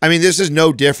 I mean, this is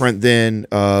no different than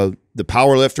the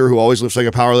power lifter who always lifts like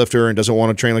a power lifter and doesn't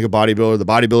want to train like a bodybuilder, the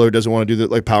bodybuilder who doesn't want to do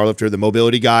that like power lifter, the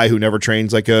mobility guy who never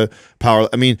trains like a power.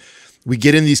 I mean, we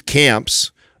get in these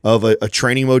camps of a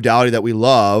training modality that we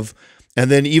love.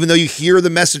 And then even though you hear the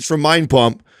message from Mind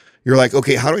Pump, you're like,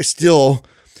 okay, how do I still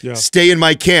stay in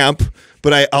my camp?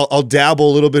 But I'll dabble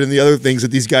a little bit in the other things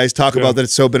that these guys talk about that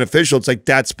it's so beneficial. It's like,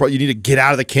 you need to get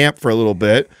out of the camp for a little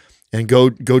bit and go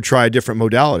try a different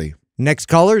modality. Next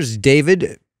caller is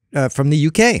David from the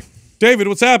UK. David,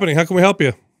 what's happening? How can we help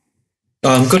you?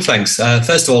 Good, thanks.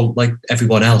 First of all, like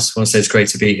everyone else, I want to say it's great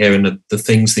to be here, and the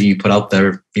things that you put out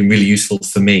there have been really useful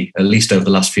for me, at least over the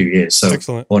last few years. So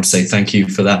excellent. I want to say thank you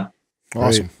for that.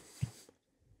 Awesome.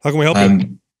 How can we help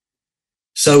you?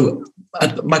 So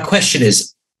my question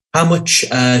is, how much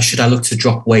should I look to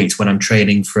drop weight when I'm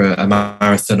training for a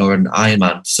marathon or an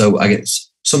Ironman? So I get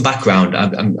some background.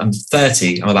 I'm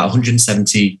 30. I'm about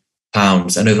 170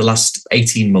 pounds. And over the last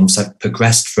 18 months, I've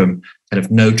progressed from kind of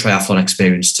no triathlon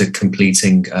experience to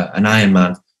completing an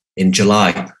Ironman in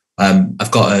July.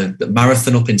 I've got a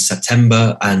marathon up in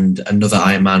September and another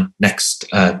Ironman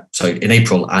in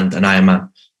April and an Ironman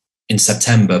in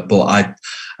September. But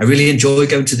I really enjoy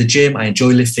going to the gym. I enjoy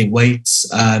lifting weights.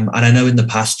 And I know in the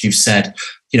past you've said,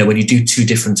 when you do two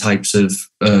different types of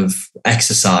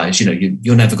exercise,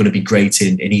 you're never going to be great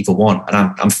in either one. And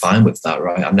I'm fine with that,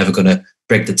 right? I'm never going to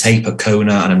break the tape at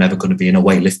Kona and I'm never going to be in a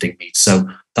weightlifting meet. So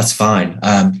that's fine.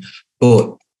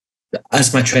 But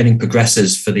as my training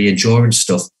progresses for the endurance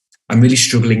stuff, I'm really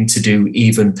struggling to do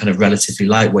even kind of relatively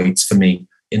light weights for me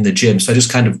in the gym. So I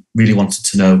just kind of really wanted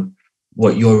to know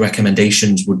what your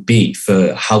recommendations would be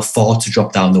for how far to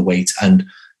drop down the weight and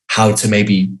how to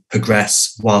maybe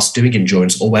progress whilst doing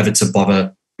endurance, or whether to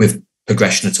bother with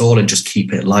progression at all and just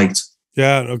keep it light.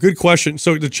 Yeah, no, good question.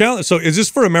 So the challenge, so is this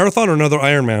for a marathon or another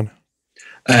Ironman?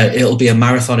 It'll be a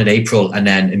marathon in April, and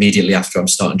then immediately after I'm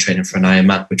starting training for an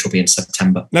Ironman, which will be in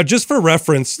September. Now, just for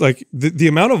reference, like the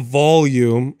amount of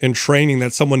volume and training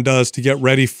that someone does to get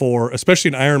ready for, especially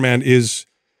an Ironman, is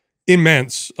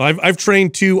immense. I've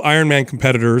trained 2 Ironman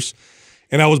competitors,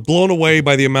 and I was blown away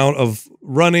by the amount of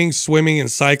running, swimming, and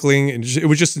cycling. And it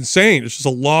was just insane. It's just a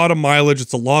lot of mileage.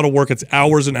 It's a lot of work. It's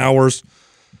hours and hours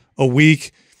a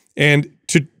week. And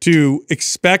to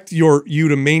expect you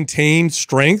to maintain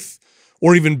strength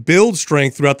or even build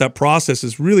strength throughout that process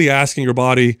is really asking your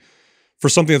body for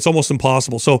something that's almost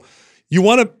impossible. So you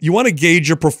want to gauge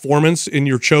your performance in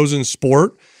your chosen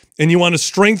sport, and you want to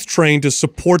strength train to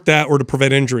support that or to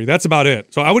prevent injury. That's about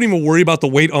it. So I wouldn't even worry about the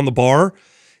weight on the bar.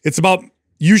 It's about,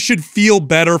 you should feel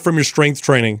better from your strength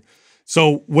training.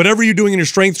 So whatever you're doing in your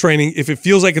strength training, if it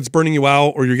feels like it's burning you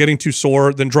out or you're getting too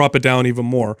sore, then drop it down even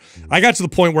more. I got to the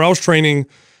point where I was training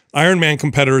Ironman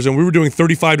competitors, and we were doing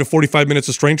 35 to 45 minutes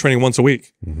of strength training once a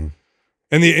week.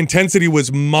 And the intensity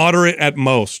was moderate at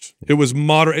most. It was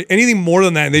moderate. Anything more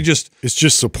than that, and it's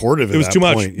just supportive. It was too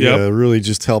much. Yeah, really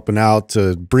just helping out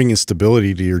to bring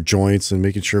stability to your joints and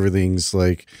making sure everything's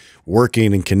like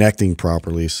working and connecting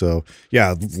properly. So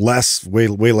yeah, way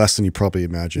less than you probably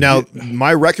imagine. Now,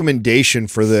 my recommendation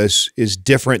for this is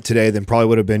different today than probably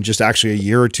would have been just actually a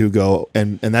year or two ago,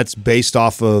 and that's based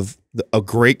off of a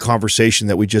great conversation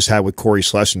that we just had with Corey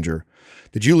Schlesinger.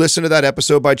 Did you listen to that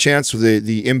episode by chance with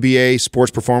the NBA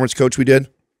sports performance coach we did?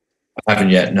 I haven't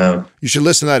yet, no. You should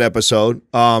listen to that episode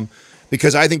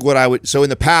because I think so in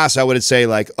the past, I would say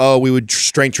like, oh, we would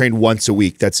strength train once a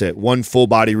week. That's it. One full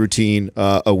body routine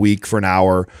a week for an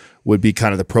hour would be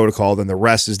kind of the protocol. Then the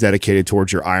rest is dedicated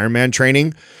towards your Ironman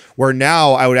training, where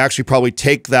now I would actually probably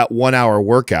take that 1 hour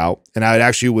workout and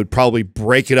I would probably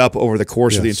break it up over the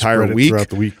course of the entire week throughout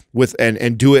the week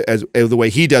and do it as the way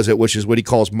he does it, which is what he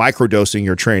calls microdosing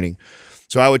your training.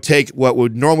 So I would take what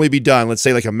would normally be done, let's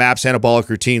say like a MAPS anabolic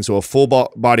routine, so a full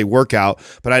body workout,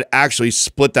 but I'd actually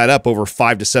split that up over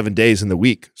 5 to 7 days in the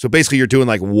week. So basically you're doing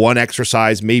like 1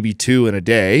 exercise, maybe 2 in a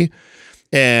day.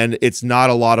 And it's not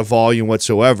a lot of volume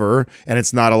whatsoever, and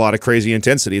it's not a lot of crazy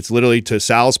intensity. It's literally, to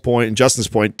Sal's point and Justin's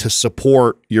point, to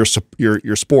support your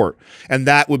sport. And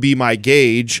that would be my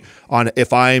gauge on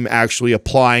if I'm actually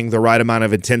applying the right amount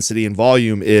of intensity and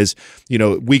volume is,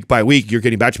 week by week, you're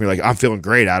getting back to me like, I'm feeling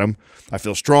great, Adam. I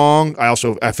feel strong. I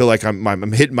feel like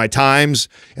I'm hitting my times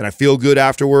and I feel good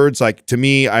afterwards. Like, to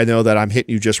me, I know that I'm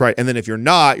hitting you just right. And then if you're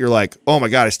not, you're like, oh my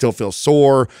God, I still feel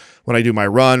sore when I do my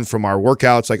run from our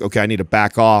workouts. Like, okay, I need to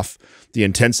back off the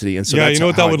intensity. And so yeah, that's you know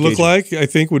what that would look like? I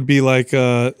think would be like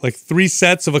 3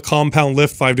 sets of a compound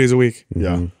lift 5 days a week.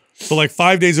 Yeah. So like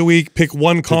 5 days a week, pick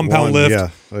one compound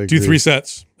lift, do 3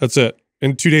 sets. That's it.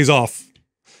 And 2 days off.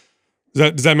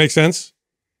 Does that make sense?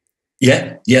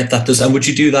 Yeah, that does. And would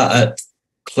you do that at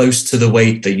close to the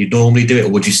weight that you normally do it, or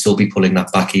would you still be pulling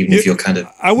that back even if you're kind of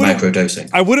microdosing?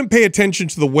 I wouldn't pay attention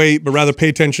to the weight, but rather pay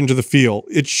attention to the feel.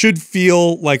 It should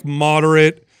feel like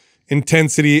moderate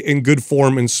intensity and good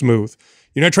form and smooth.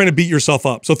 You're not trying to beat yourself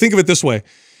up. So think of it this way.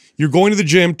 You're going to the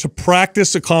gym to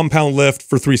practice a compound lift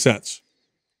for 3 sets.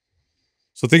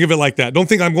 So think of it like that. Don't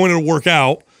think I'm going to work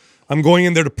out. I'm going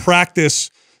in there to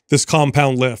practice this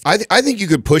compound lift. I think you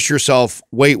could push yourself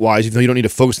weight-wise, even though you don't need to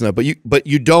focus on that, but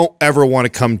you don't ever want to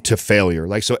come to failure.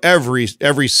 Like, so every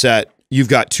set, you've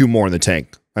got 2 more in the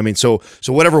tank. I mean, so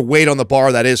whatever weight on the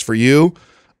bar that is for you,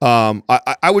 I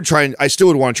still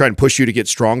would want to try and push you to get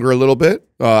stronger a little bit.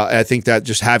 I think that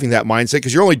just having that mindset,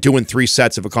 because you're only doing 3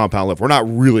 sets of a compound lift. We're not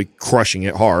really crushing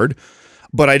it hard.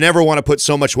 But I never want to put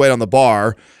so much weight on the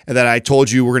bar and that I told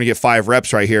you we're going to get 5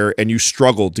 reps right here and you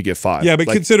struggled to get 5. Yeah, but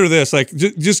consider this. Like,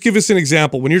 just give us an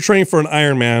example. When you're training for an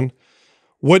Ironman,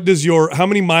 how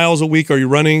many miles a week are you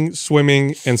running,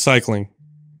 swimming, and cycling?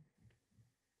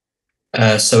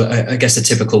 So I guess a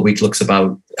typical week looks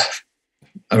about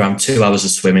around 2 hours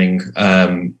of swimming,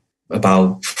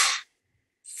 about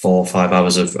 4 or 5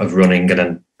 hours of running, and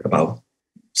then about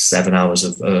 7 hours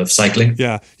of cycling.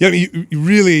 Yeah. You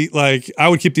really, like, I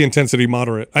would keep the intensity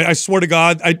moderate. I swear to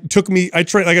God, I trained,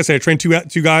 like I said, I trained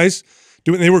two guys.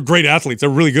 They were great athletes. They're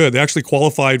really good. They actually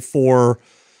qualified for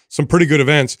some pretty good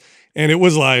events. And it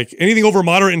was like anything over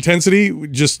moderate intensity,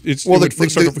 because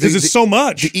it's so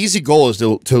much. The easy goal is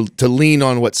to lean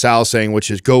on what Sal's saying, which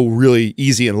is go really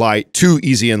easy and light, too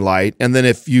easy and light. And then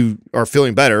if you are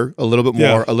feeling better, a little bit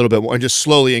more, and just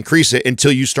slowly increase it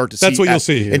until you start to see. That's what you'll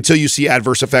see here. Until you see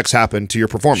adverse effects happen to your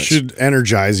performance. Should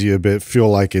energize you a bit, feel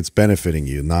like it's benefiting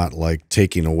you, not like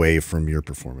taking away from your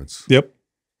performance. Yep.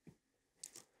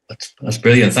 That's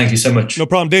brilliant. Thank you so much. No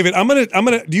problem, David. I'm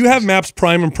gonna. Do you have MAPS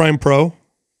Prime and Prime Pro?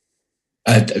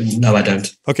 No, I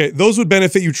don't. Okay, those would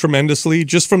benefit you tremendously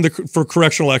just for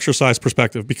correctional exercise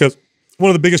perspective, because one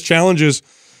of the biggest challenges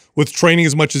with training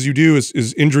as much as you do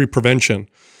is injury prevention.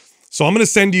 So I'm going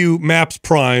to send you MAPS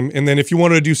Prime, and then if you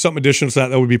wanted to do something additional to that,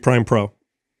 that would be Prime Pro.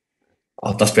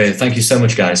 Oh, that's brilliant. Thank you so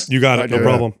much, guys. You got it. No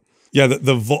problem. Yeah,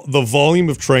 the volume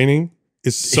of training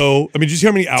is so. I mean, did you see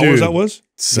how many hours that was?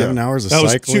 7 hours of that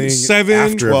cycling. Was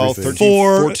 7, 12,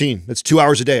 13, 14. That's 2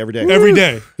 hours a day every day. Every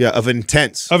day. Yeah, of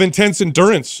intense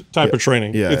endurance type of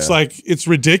training. Yeah, it's like it's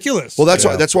ridiculous. Well,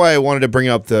 that's why I wanted to bring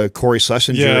up the Corey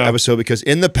Schlesinger episode, because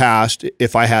in the past,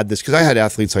 if I had this, because I had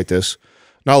athletes like this.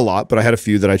 Not a lot, but I had a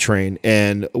few that I trained.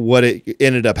 And what it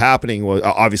ended up happening was,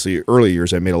 obviously, early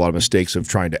years, I made a lot of mistakes of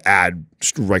trying to add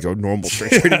like a normal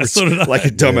strength training, like a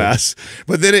dumbass.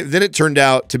 But then it turned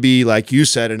out to be, like you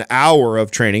said, an hour of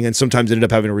training, and sometimes ended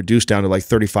up having to reduce down to like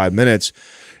 35 minutes.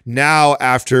 Now,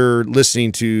 after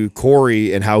listening to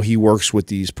Corey and how he works with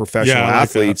these professional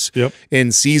athletes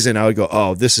in season, I would go,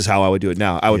 oh, this is how I would do it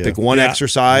now. I would pick one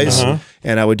exercise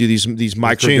and I would do these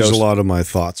micro changed doses. A lot of my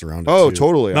thoughts around it. Oh, too.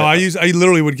 totally. No, I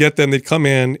literally would get them. They'd come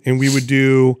in and we would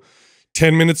do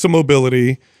 10 minutes of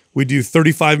mobility. We do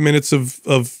 35 minutes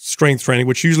of strength training,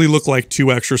 which usually look like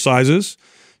 2 exercises.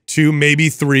 2, maybe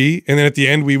 3, and then at the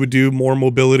end we would do more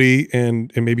mobility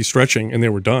and maybe stretching, and they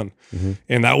were done.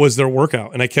 And that was their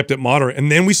workout, and I kept it moderate.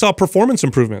 And then we saw performance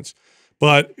improvements.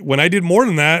 But when I did more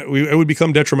than that, it would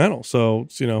become detrimental. So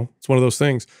it's one of those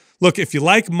things. Look, if you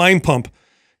like Mind Pump,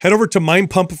 head over to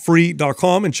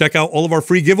mindpumpfree.com and check out all of our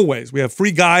free giveaways. We have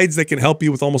free guides that can help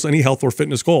you with almost any health or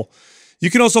fitness goal. You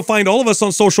can also find all of us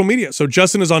on social media. So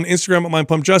Justin is on Instagram at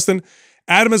mindpumpjustin.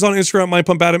 Adam is on Instagram at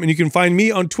mindpumpaddam, and you can find me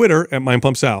on Twitter at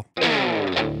mindpumpsal.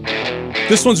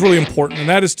 This one's really important, and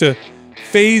that is to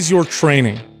phase your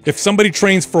training. If somebody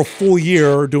trains for a full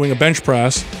year doing a bench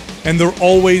press, and they're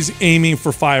always aiming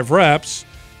for 5 reps,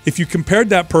 if you compared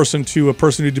that person to a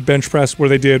person who did bench press where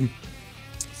they did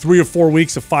 3 or 4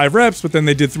 weeks of 5 reps, but then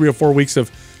they did 3 or 4 weeks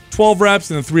of 12 reps,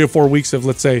 and then 3 or 4 weeks of,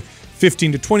 let's say,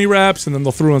 15 to 20 reps, and then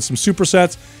they'll throw in some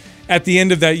supersets. At the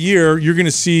end of that year, you're going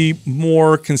to see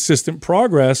more consistent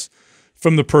progress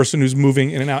from the person who's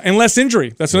moving in and out. And less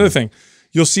injury. That's another thing.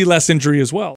 You'll see less injury as well.